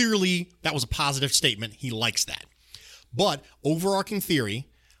 Clearly, that was a positive statement. He likes that. But overarching theory,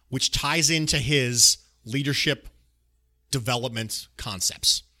 which ties into his leadership development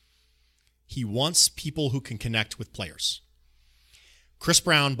concepts, he wants people who can connect with players. Chris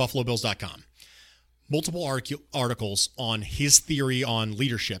Brown, BuffaloBills.com. Multiple articles on his theory on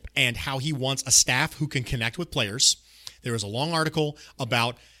leadership and how he wants a staff who can connect with players. There was a long article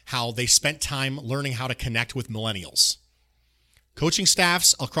about how they spent time learning how to connect with millennials. Coaching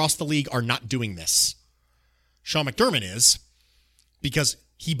staffs across the league are not doing this. Sean McDermott is, because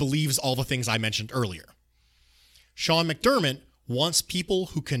he believes all the things I mentioned earlier. Sean McDermott wants people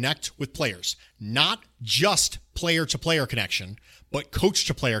who connect with players, not just player-to-player connection, but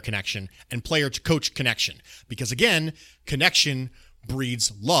coach-to-player connection and player-to-coach connection. Because again, connection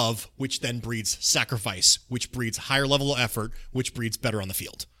breeds love, which then breeds sacrifice, which breeds higher level of effort, which breeds better on the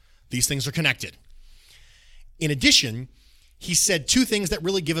field. These things are connected. In addition, he said two things that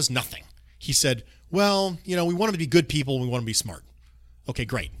really give us nothing. He said, well, we want them to be good people, we want them to be smart. Okay,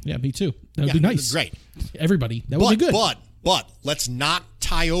 great. Yeah, me too. That would be nice. Great. Everybody. That would be good. But let's not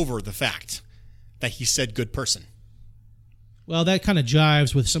tie over the fact that he said good person. Well, that kind of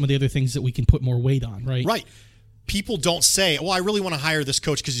jives with some of the other things that we can put more weight on, right? Right. People don't say, I really want to hire this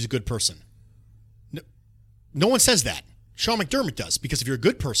coach because he's a good person. No one says that. Sean McDermott does, because if you're a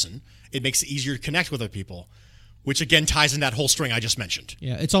good person, it makes it easier to connect with other people, which again ties in that whole string I just mentioned.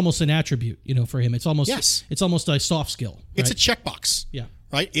 Yeah, it's almost an attribute, for him. It's almost a soft skill. Right? It's a checkbox. Yeah.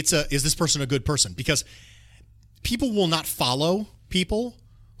 Right? Is this person a good person? Because people will not follow people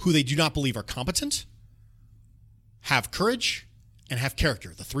who they do not believe are competent, have courage, and have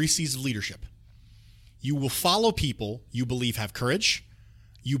character. The 3 C's of leadership. You will follow people you believe have courage.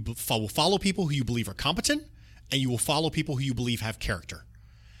 You will follow people who you believe are competent, and you will follow people who you believe have character.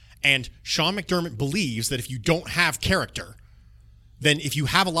 And Sean McDermott believes that if you don't have character, then if you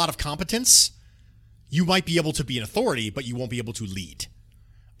have a lot of competence, you might be able to be an authority, but you won't be able to lead.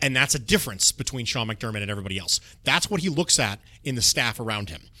 And that's a difference between Sean McDermott and everybody else. That's what he looks at in the staff around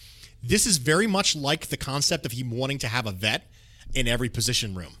him. This is very much like the concept of him wanting to have a vet in every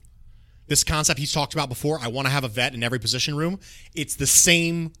position room. This concept he's talked about before, I want to have a vet in every position room. It's the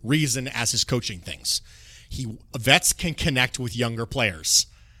same reason as his coaching things. Vets can connect with younger players.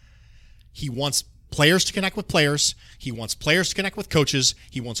 He wants players to connect with players. He wants players to connect with coaches.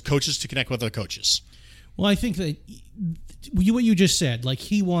 He wants coaches to connect with other coaches. Well, I think that what you just said, like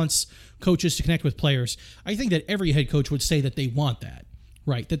he wants coaches to connect with players, I think that every head coach would say that they want that,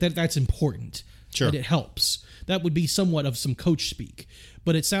 right? That's important. Sure. That it helps. That would be somewhat of some coach speak.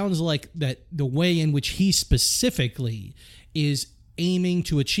 But it sounds like that the way in which he specifically is aiming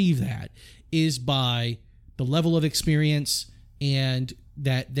to achieve that is by the level of experience and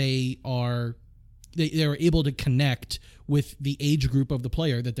that they're able to connect with the age group of the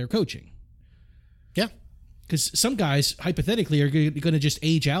player that they're coaching. Yeah. Because some guys, hypothetically, are going to just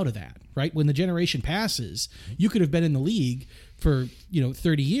age out of that, right? When the generation passes, you could have been in the league for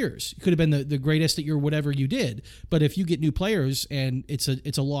 30 years. You could have been the greatest at your whatever you did. But if you get new players and it's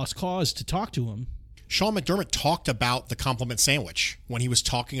a lost cause to talk to them. Sean McDermott talked about the compliment sandwich when he was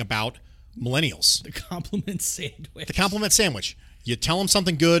talking about millennials. The compliment sandwich. The compliment sandwich. You tell them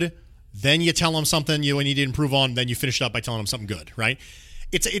something good, then you tell them something you need to improve on, then you finish it up by telling them something good, right?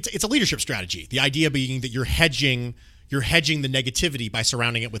 It's a leadership strategy. The idea being that you're hedging the negativity by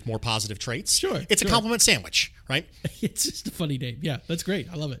surrounding it with more positive traits. Sure. It's a compliment sandwich, right? It's just a funny name. Yeah, that's great.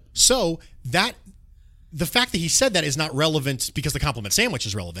 I love it. So the fact that he said that is not relevant because the compliment sandwich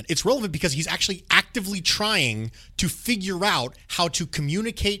is relevant. It's relevant because he's actually actively trying to figure out how to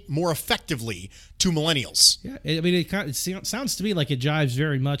communicate more effectively to millennials. Yeah, I mean, it sounds to me like it jives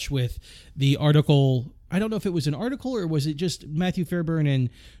very much with the article. I don't know if it was an article or was it just Matthew Fairburn and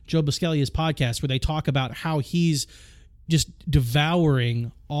Joe Buscaglia's podcast where they talk about how he's just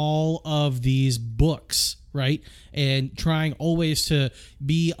devouring all of these books, right? And trying always to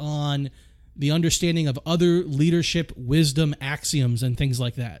be on the understanding of other leadership wisdom axioms and things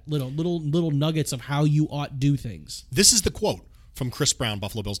like that. Little nuggets of how you ought do things. This is the quote from Chris Brown,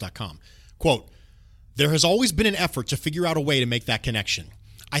 BuffaloBills.com. Quote, "There has always been an effort to figure out a way to make that connection.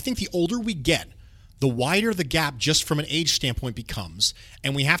 I think the older we get, the wider the gap just from an age standpoint becomes,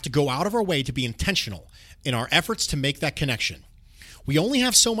 and we have to go out of our way to be intentional in our efforts to make that connection. We only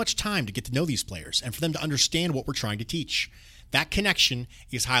have so much time to get to know these players and for them to understand what we're trying to teach. That connection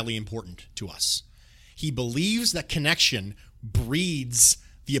is highly important to us." He believes that connection breeds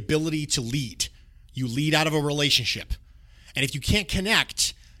the ability to lead. You lead out of a relationship. And if you can't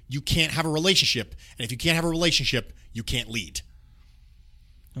connect, you can't have a relationship. And if you can't have a relationship, you can't lead.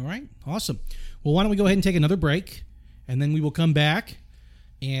 All right. Awesome. Well, why don't we go ahead and take another break, and then we will come back,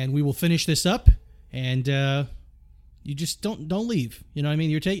 and we will finish this up, and you just don't leave. You know what I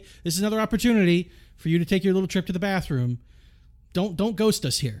mean? This is another opportunity for you to take your little trip to the bathroom. Don't ghost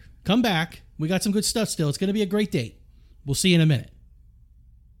us here. Come back. We got some good stuff still. It's going to be a great date. We'll see you in a minute.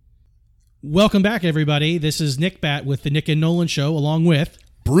 Welcome back, everybody. This is Nick Bat with the Nick and Nolan Show, along with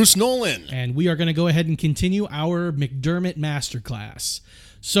Bruce Nolan. And we are going to go ahead and continue our McDermott Masterclass.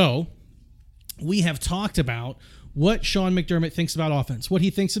 So, we have talked about what Sean McDermott thinks about offense, what he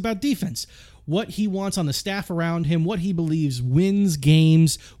thinks about defense, what he wants on the staff around him, what he believes wins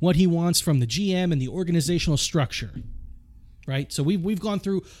games, what he wants from the GM and the organizational structure. Right? So we've gone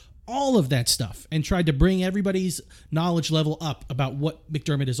through all of that stuff and tried to bring everybody's knowledge level up about what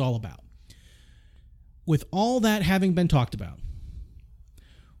McDermott is all about. With all that having been talked about,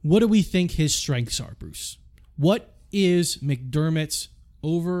 what do we think his strengths are, Bruce? What is McDermott's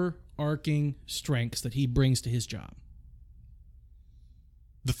overarching strengths that he brings to his job?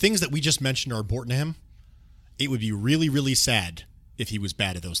 The things that we just mentioned are important to him. It would be really, really sad if he was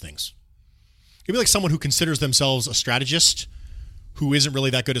bad at those things. It'd be like someone who considers themselves a strategist who isn't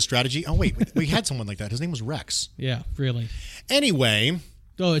really that good at strategy. Oh, wait, we had someone like that. His name was Rex. Yeah, really. Anyway.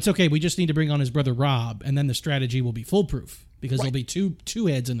 Oh, it's okay. We just need to bring on his brother Rob, and then the strategy will be foolproof because there'll be two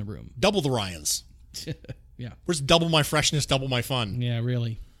heads in the room. Double the Ryans. Yeah. Where's double my freshness, double my fun? Yeah,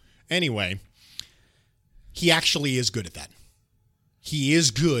 really. Anyway, he actually is good at that. He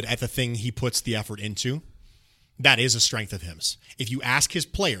is good at the thing he puts the effort into. That is a strength of his. If you ask his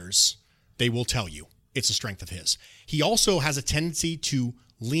players, they will tell you it's a strength of his. He also has a tendency to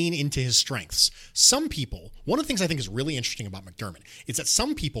lean into his strengths. Some people, one of the things I think is really interesting about McDermott is that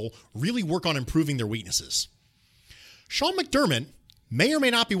some people really work on improving their weaknesses. Sean McDermott may or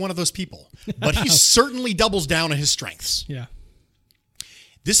may not be one of those people, but he certainly doubles down on his strengths. Yeah.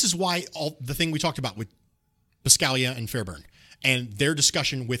 This is why the thing we talked about with Biscaglia and Fairburn and their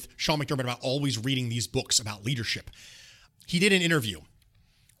discussion with Sean McDermott about always reading these books about leadership. He did an interview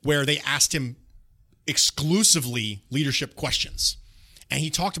where they asked him exclusively leadership questions. And he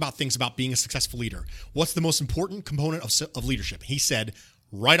talked about things about being a successful leader. What's the most important component of leadership? He said,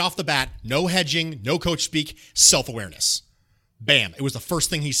 right off the bat, no hedging, no coach speak, self-awareness. Bam. It was the first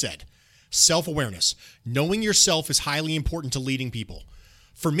thing he said. Self-awareness. Knowing yourself is highly important to leading people.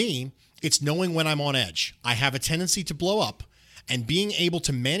 For me, it's knowing when I'm on edge. I have a tendency to blow up, and being able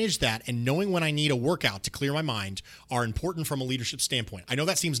to manage that and knowing when I need a workout to clear my mind are important from a leadership standpoint. I know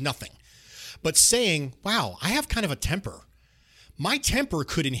that seems nothing, but saying, wow, I have kind of a temper. My temper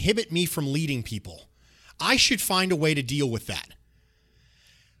could inhibit me from leading people. I should find a way to deal with that.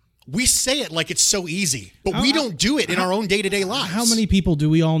 We say it like it's so easy, but we don't do it in our own day-to-day lives. How many people do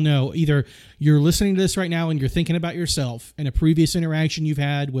we all know? Either you're listening to this right now and you're thinking about yourself and a previous interaction you've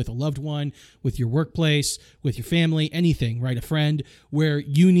had with a loved one, with your workplace, with your family, anything, right? A friend, where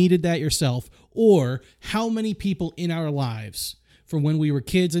you needed that yourself. Or how many people in our lives, from when we were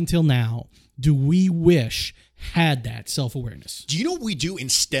kids until now, do we wish had that self-awareness? Do you know what we do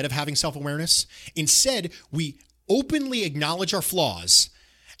instead of having self-awareness? Instead, we openly acknowledge our flaws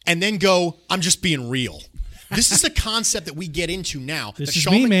and then go, I'm just being real. This is a concept that we get into now. This is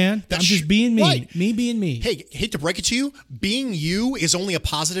me, man. I'm just being me. Right. Me being me. Hey, hate to break it to you, being you is only a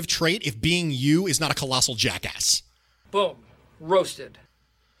positive trait if being you is not a colossal jackass. Boom. Roasted.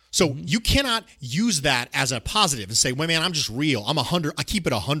 So you cannot use that as a positive and say, well, man, I'm just real. I'm 100. I keep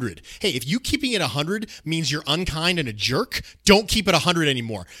it 100. Hey, if you keeping it 100 means you're unkind and a jerk, don't keep it 100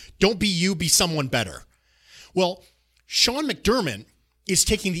 anymore. Don't be you, be someone better. Well, Sean McDermott is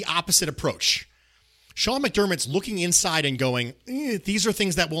taking the opposite approach. Sean McDermott's looking inside and going, these are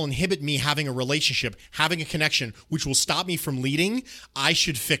things that will inhibit me having a relationship, having a connection, which will stop me from leading. I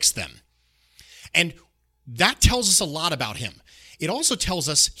should fix them. And that tells us a lot about him. It also tells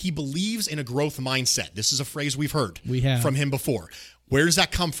us he believes in a growth mindset. This is a phrase we've heard from him before. Where does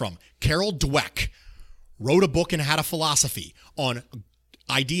that come from? Carol Dweck wrote a book and had a philosophy on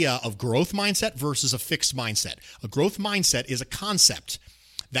idea of growth mindset versus a fixed mindset. A growth mindset is a concept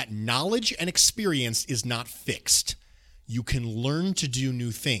that knowledge and experience is not fixed. You can learn to do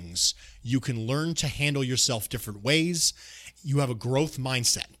new things. You can learn to handle yourself different ways. You have a growth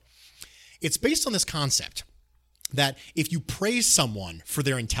mindset. It's based on this concept that if you praise someone for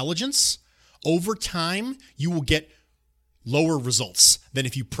their intelligence, over time, you will get lower results than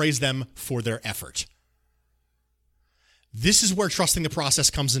if you praise them for their effort. This is where trusting the process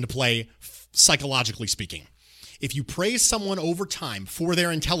comes into play, psychologically speaking. If you praise someone over time for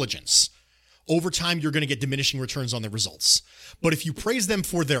their intelligence, over time you're going to get diminishing returns on their results. But if you praise them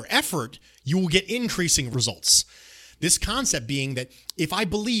for their effort, you will get increasing results. This concept being that if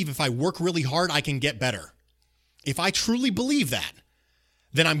I work really hard, I can get better. If I truly believe that,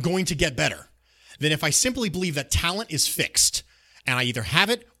 then I'm going to get better. Then if I simply believe that talent is fixed, and I either have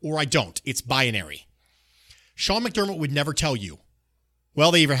it or I don't, it's binary. Sean McDermott would never tell you,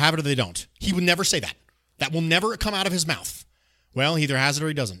 well, they either have it or they don't. He would never say that. That will never come out of his mouth. Well, he either has it or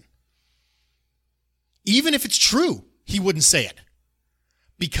he doesn't. Even if it's true, he wouldn't say it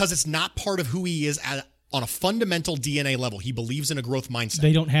because it's not part of who he is on a fundamental DNA level. He believes in a growth mindset.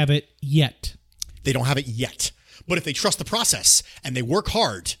 They don't have it yet. They don't have it yet. But if they trust the process and they work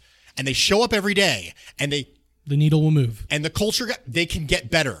hard and they show up every day and the needle will move. And the culture, they can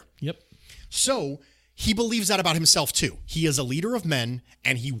get better. Yep. So he believes that about himself too. He is a leader of men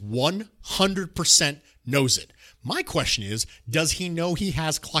and he 100% knows it. My question is, does he know he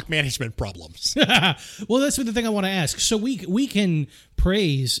has clock management problems? Well, that's the thing I want to ask. So we can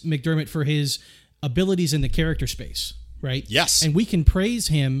praise McDermott for his abilities in the character space, right? Yes. And we can praise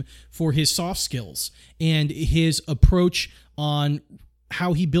him for his soft skills and his approach on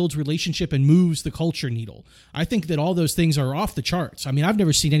how he builds relationship and moves the culture needle. I think that all those things are off the charts. I mean, I've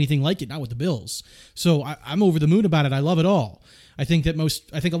never seen anything like it, not with the Bills. So I'm over the moon about it. I love it all. I think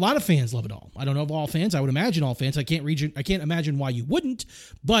a lot of fans love it all. I don't know if all fans. I would imagine all fans. I can't imagine why you wouldn't,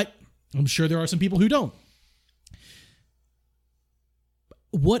 but I'm sure there are some people who don't.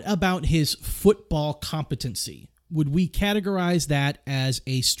 What about his football competency? Would we categorize that as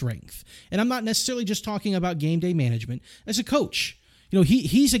a strength? And I'm not necessarily just talking about game day management. As a coach, you know,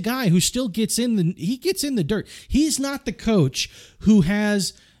 he's a guy who still gets in the dirt. He's not the coach who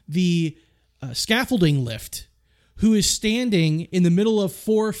has the scaffolding lift, who is standing in the middle of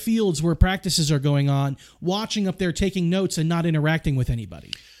 4 fields where practices are going on, watching up there, taking notes and not interacting with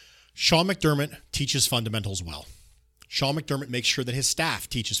anybody. Sean McDermott teaches fundamentals well. Sean McDermott makes sure that his staff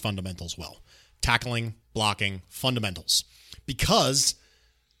teaches fundamentals well. Tackling, blocking, fundamentals. Because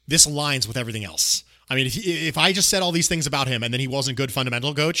this aligns with everything else. I mean, if I just said all these things about him and then he wasn't good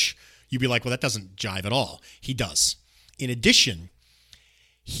fundamental coach, you'd be like, well, that doesn't jive at all. He does. In addition,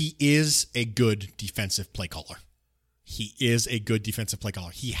 he is a good defensive play caller. He is a good defensive play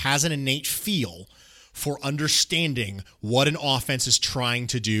caller. He has an innate feel for understanding what an offense is trying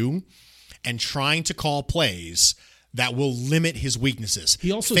to do and trying to call plays that will limit his weaknesses. He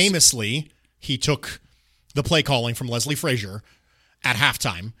also famously, he took the play calling from Leslie Frazier at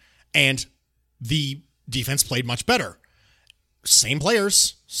halftime, and the defense played much better. Same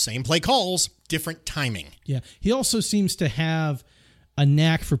players, same play calls, different timing. Yeah. He also seems to have a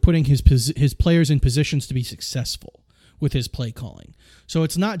knack for putting his players in positions to be successful with his play calling. So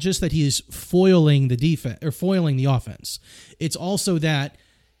it's not just that he is foiling the defense or foiling the offense. It's also that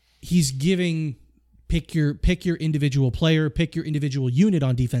he's giving pick your individual player, pick your individual unit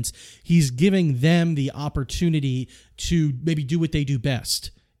on defense. He's giving them the opportunity to maybe do what they do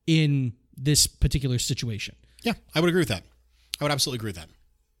best in this particular situation. Yeah, I would agree with that. I would absolutely agree with that.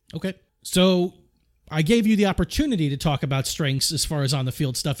 Okay. So I gave you the opportunity to talk about strengths as far as on the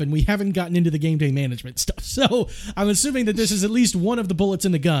field stuff, and we haven't gotten into the game day management stuff. So I'm assuming that this is at least one of the bullets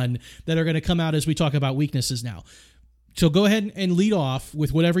in the gun that are going to come out as we talk about weaknesses now. So go ahead and lead off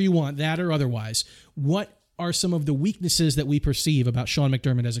with whatever you want, that or otherwise. What are some of the weaknesses that we perceive about Sean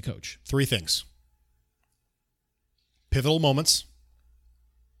McDermott as a coach? 3 things. Pivotal moments,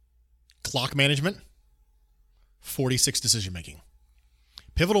 clock management, 46 decision-making.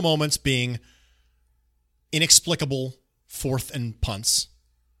 Pivotal moments being inexplicable fourth and punts.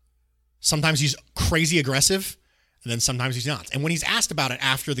 Sometimes he's crazy aggressive, and then sometimes he's not. And when he's asked about it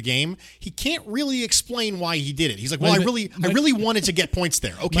after the game, he can't really explain why he did it. He's like, well, I really wanted to get points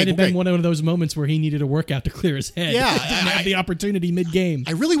there. Okay, might have been one of those moments where he needed a workout to clear his head. Yeah. Didn't have the opportunity mid-game.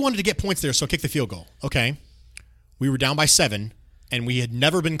 I really wanted to get points there, so I kicked the field goal. Okay. We were down by 7, and we had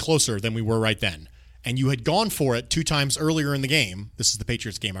never been closer than we were right then. And you had gone for it 2 times earlier in the game. This is the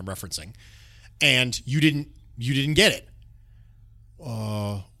Patriots game I'm referencing. And you didn't get it.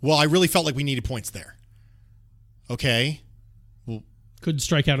 Well, I really felt like we needed points there. Okay. Well, couldn't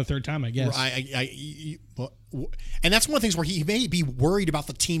strike out a third time, I guess. And that's one of the things where he may be worried about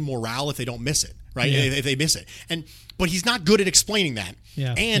the team morale if they don't miss it, right? Yeah. If they miss it. But he's not good at explaining that.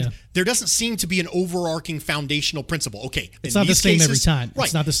 Yeah. And there doesn't seem to be an overarching foundational principle. Okay. It's not the same every time. Right.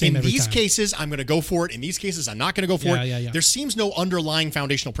 It's not the same every time. In these cases, I'm going to go for it. In these cases, I'm not going to go for it. Yeah. There seems no underlying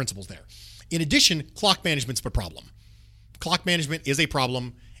foundational principles there. In addition, clock management's a problem. Clock management is a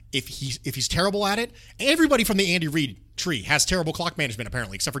problem. If he's terrible at it, everybody from the Andy Reid tree has terrible clock management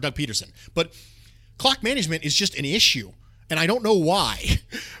apparently, except for Doug Peterson. But clock management is just an issue, and I don't know why.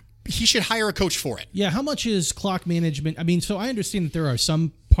 He should hire a coach for it. Yeah, how much is clock management? I mean, so I understand that there are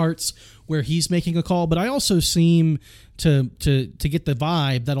some parts where he's making a call, but I also seem to get the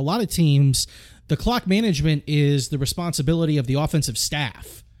vibe that a lot of teams, the clock management is the responsibility of the offensive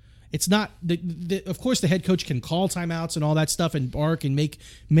staff. It's not of course the head coach can call timeouts and all that stuff and bark and make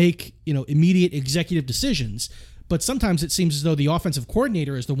immediate executive decisions, but sometimes it seems as though the offensive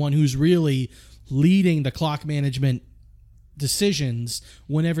coordinator is the one who's really leading the clock management decisions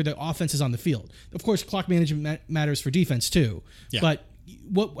whenever the offense is on the field. Of course, clock management matters for defense too. Yeah. But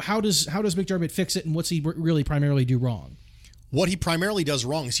how does McDermott fix it, and what's he really primarily do wrong? What he primarily does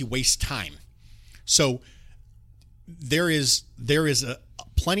wrong is he wastes time. So there is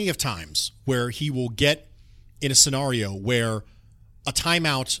plenty of times where he will get in a scenario where a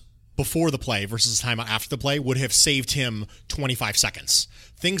timeout before the play versus a timeout after the play would have saved him 25 seconds.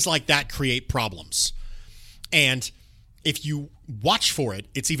 Things like that create problems. And if you watch for it,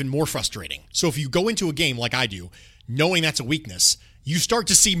 it's even more frustrating. So if you go into a game like I do, knowing that's a weakness, you start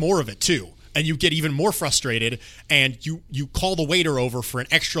to see more of it too. And you get even more frustrated, and you call the waiter over for an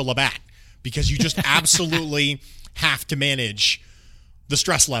extra Labatt because you just absolutely have to manage the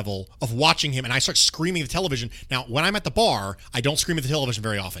stress level of watching him. And I start screaming at the television. Now, when I'm at the bar, I don't scream at the television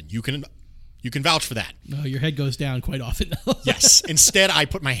very often. You can vouch for that. No, your head goes down quite often. Yes. Instead, I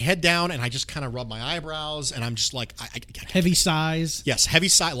put my head down and I just kind of rub my eyebrows, and I'm just like... heavy sighs. Yes, heavy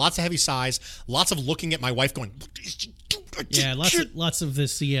sigh. Lots of heavy sighs. Lots of looking at my wife going... Yeah, lots of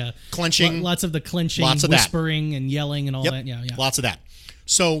this, clenching. Lots of the clenching, lots of whispering, and yelling and all that. Yeah. Lots of that.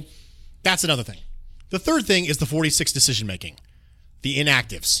 So that's another thing. The third thing is the 46 decision-making. The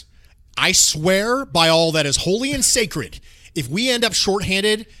inactives. I swear by all that is holy and sacred, if we end up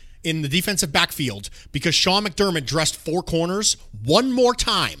shorthanded in the defensive backfield because Sean McDermott dressed 4 corners one more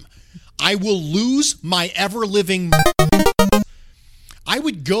time, I will lose my ever-living...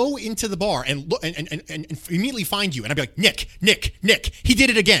 would go into the bar and look and immediately find you, and I'd be like, Nick, he did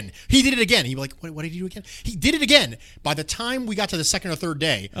it again. He did it again. And you'd be like, what did he do again? He did it again. By the time we got to the second or third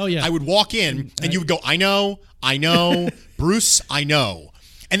day, I would walk in and you would go, I know, Bruce, I know.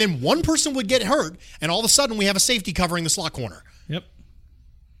 And then one person would get hurt, and all of a sudden we have a safety covering the slot corner. Yep.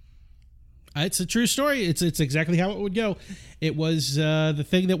 It's a true story. It's exactly how it would go. It was the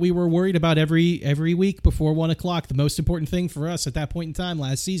thing that we were worried about every week before 1 o'clock. The most important thing for us at that point in time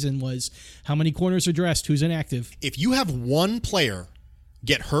last season was how many corners are dressed, who's inactive. If you have one player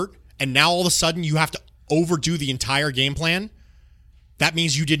get hurt and now all of a sudden you have to overdo the entire game plan, that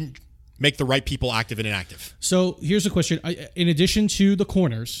means you didn't make the right people active and inactive. So here's a question. In addition to the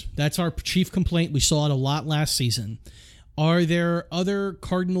corners, that's our chief complaint. We saw it a lot last season. Are there other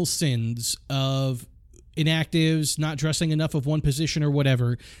cardinal sins of inactives, not dressing enough of one position or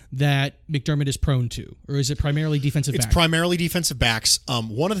whatever that McDermott is prone to? Or is it primarily defensive backs? It's primarily defensive backs.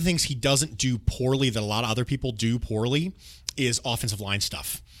 One of the things he doesn't do poorly that a lot of other people do poorly is offensive line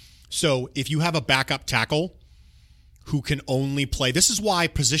stuff. So if you have a backup tackle who can only play, this is why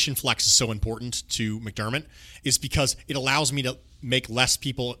position flex is so important to McDermott, is because it allows me to make less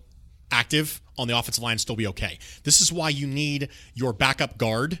people active on the offensive line and still be okay. This is why you need your backup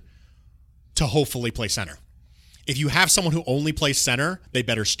guard to hopefully play center. If you have someone who only plays center, they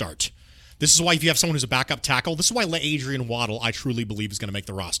better start. This is why if you have someone who's a backup tackle, this is why Adrian Waddle, I truly believe, is going to make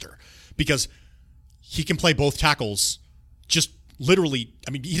the roster. Because he can play both tackles just literally,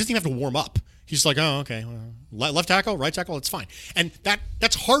 I mean, he doesn't even have to warm up. He's just like, oh, okay, well, left tackle, right tackle, it's fine. And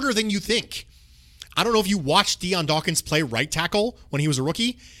that's harder than you think. I don't know if you watched Deion Dawkins play right tackle when he was a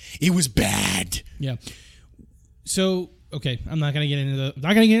rookie. It was bad. Yeah. So, okay, I'm not going to get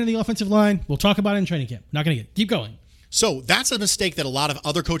into the offensive line. We'll talk about it in training camp. Not going to keep going. So that's a mistake that a lot of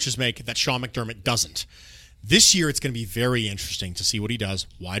other coaches make that Sean McDermott doesn't. This year, it's going to be very interesting to see what he does,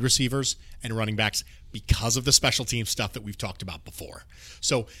 wide receivers and running backs, because of the special team stuff that we've talked about before.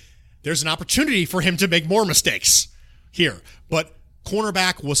 So there's an opportunity for him to make more mistakes here. But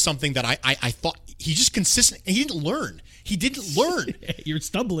cornerback was something that I thought he just consistent. He didn't learn. You're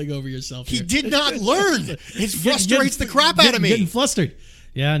stumbling over yourself here. He did not learn. It frustrates the crap out of me. Getting flustered.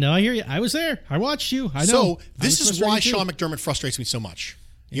 Yeah, no, I hear you. I was there. I watched you. I know. So this is why Sean McDermott frustrates me so much.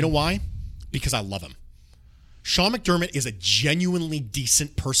 You know why? Because I love him. Sean McDermott is a genuinely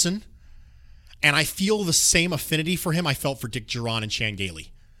decent person, and I feel the same affinity for him I felt for Dick Duran and Chan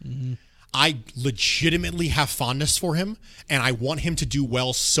Gailey. Mm-hmm. I legitimately have fondness for him, and I want him to do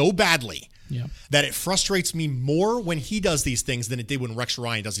well so badly that it frustrates me more when he does these things than it did when Rex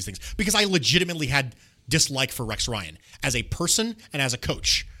Ryan does these things, because I legitimately had dislike for Rex Ryan as a person and as a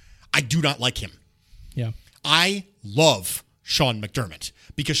coach. I do not like him. Yeah. I love Sean McDermott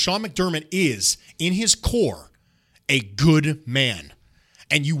because Sean McDermott is, in his core, a good man.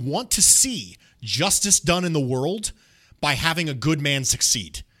 And you want to see justice done in the world by having a good man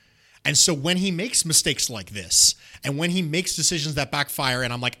succeed. And so when he makes mistakes like this, and when he makes decisions that backfire,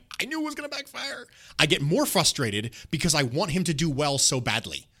 and I'm like, I knew it was going to backfire, I get more frustrated because I want him to do well so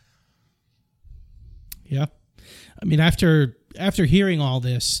badly. Yeah. I mean, after hearing all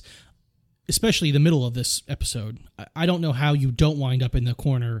this, especially the middle of this episode, I don't know how you don't wind up in the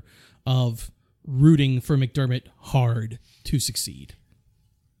corner of rooting for McDermott hard to succeed.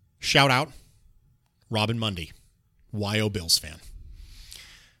 Shout out, Robin Mundy, YO Bills fan.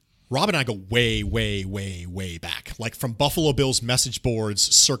 Rob and I go way, way, way, way back. Like from Buffalo Bills message boards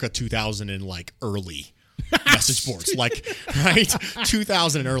circa 2000 and like early message boards. Like, right?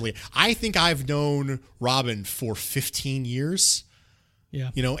 2000 and early. I think I've known Robin for 15 years. Yeah.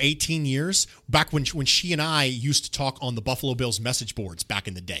 18 years. Back when she and I used to talk on the Buffalo Bills message boards back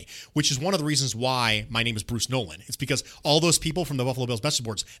in the day, which is one of the reasons why my name is Bruce Nolan. It's because all those people from the Buffalo Bills message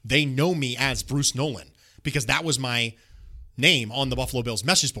boards, they know me as Bruce Nolan because that was my name on the Buffalo Bills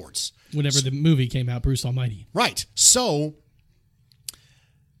message boards. Whenever the movie came out, Bruce Almighty. Right. So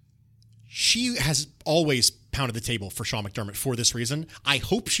she has always pounded the table for Sean McDermott for this reason. I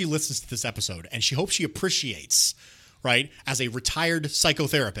hope she listens to this episode and she hopes she appreciates, right, as a retired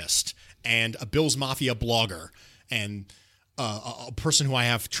psychotherapist and a Bills Mafia blogger and a person who I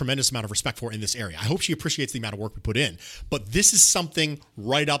have tremendous amount of respect for in this area. I hope she appreciates the amount of work we put in. But this is something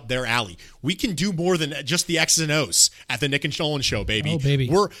right up their alley. We can do more than just the X's and O's at the Nick and Nolan Show, baby. Oh,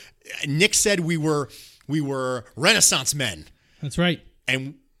 baby. Nick said we were Renaissance men. That's right.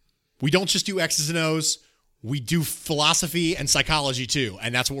 And we don't just do X's and O's. We do philosophy and psychology too.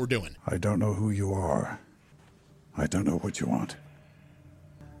 And that's what we're doing. I don't know who you are. I don't know what you want.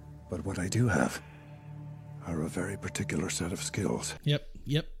 But what I do have are a very particular set of skills. Yep,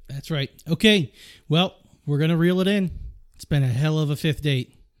 that's right. Okay, well, we're going to reel it in. It's been a hell of a fifth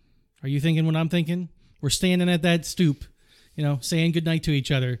date. Are you thinking what I'm thinking? We're standing at that stoop, saying goodnight to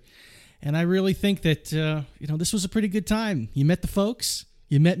each other. And I really think that, this was a pretty good time. You met the folks.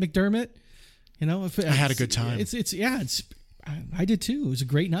 You met McDermott. I had a good time. I did too. It was a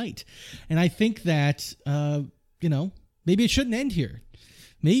great night. And I think that, maybe it shouldn't end here.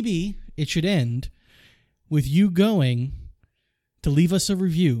 Maybe it should end with you going to leave us a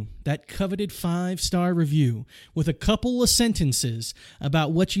review, that coveted 5-star review, with a couple of sentences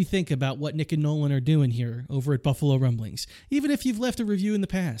about what you think about what Nick and Nolan are doing here over at Buffalo Rumblings. Even if you've left a review in the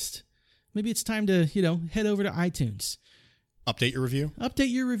past, maybe it's time to, head over to iTunes. Update your review?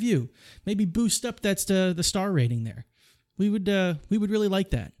 Update your review. Maybe boost up the star rating there. We would really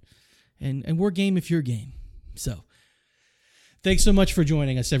like that. And we're game if you're game. So thanks so much for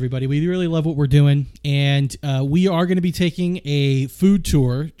joining us, everybody. We really love what we're doing. And we are going to be taking a food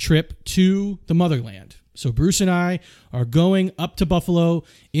tour trip to the motherland. So Bruce and I are going up to Buffalo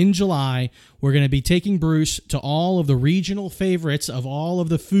in July. We're going to be taking Bruce to all of the regional favorites of all of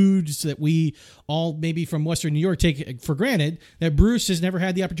the foods that we all, maybe from Western New York, take for granted that Bruce has never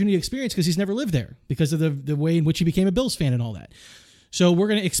had the opportunity to experience because he's never lived there because of the way in which he became a Bills fan and all that. So we're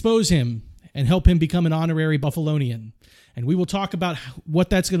going to expose him and help him become an honorary Buffalonian. And we will talk about what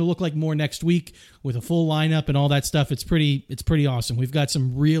that's going to look like more next week with a full lineup and all that stuff. It's pretty awesome. We've got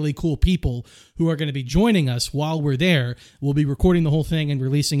some really cool people who are going to be joining us while we're there. We'll be recording the whole thing and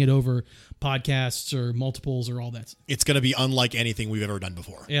releasing it over podcasts or multiples or all that. It's going to be unlike anything we've ever done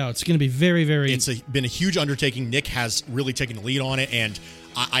before. Yeah, it's going to be very, very... It's been a huge undertaking. Nick has really taken the lead on it, and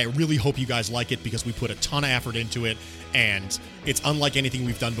I really hope you guys like it because we put a ton of effort into it, and it's unlike anything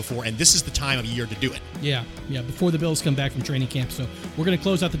we've done before, and this is the time of year to do it. Yeah, before the Bills come back from training camp. So we're going to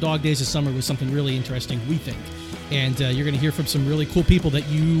close out the dog days of summer with something really interesting, we think. And you're going to hear from some really cool people that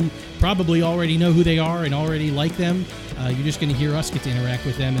you probably already know who they are and already like them. You're just going to hear us get to interact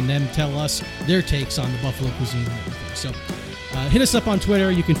with them and them tell us their takes on the Buffalo cuisine and everything. So hit us up on Twitter.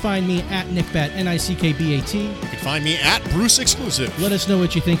 You can find me at NickBat, Nickbat. You can find me at Bruce Exclusive. Let us know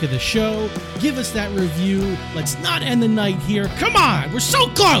what you think of the show. Give us that review. Let's not end the night here. Come on, we're so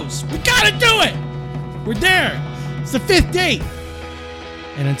close. We got to do it. We're there. It's the fifth date.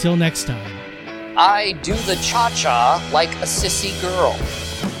 And until next time. I do the cha-cha like a sissy girl.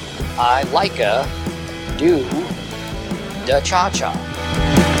 I like a do the cha-cha.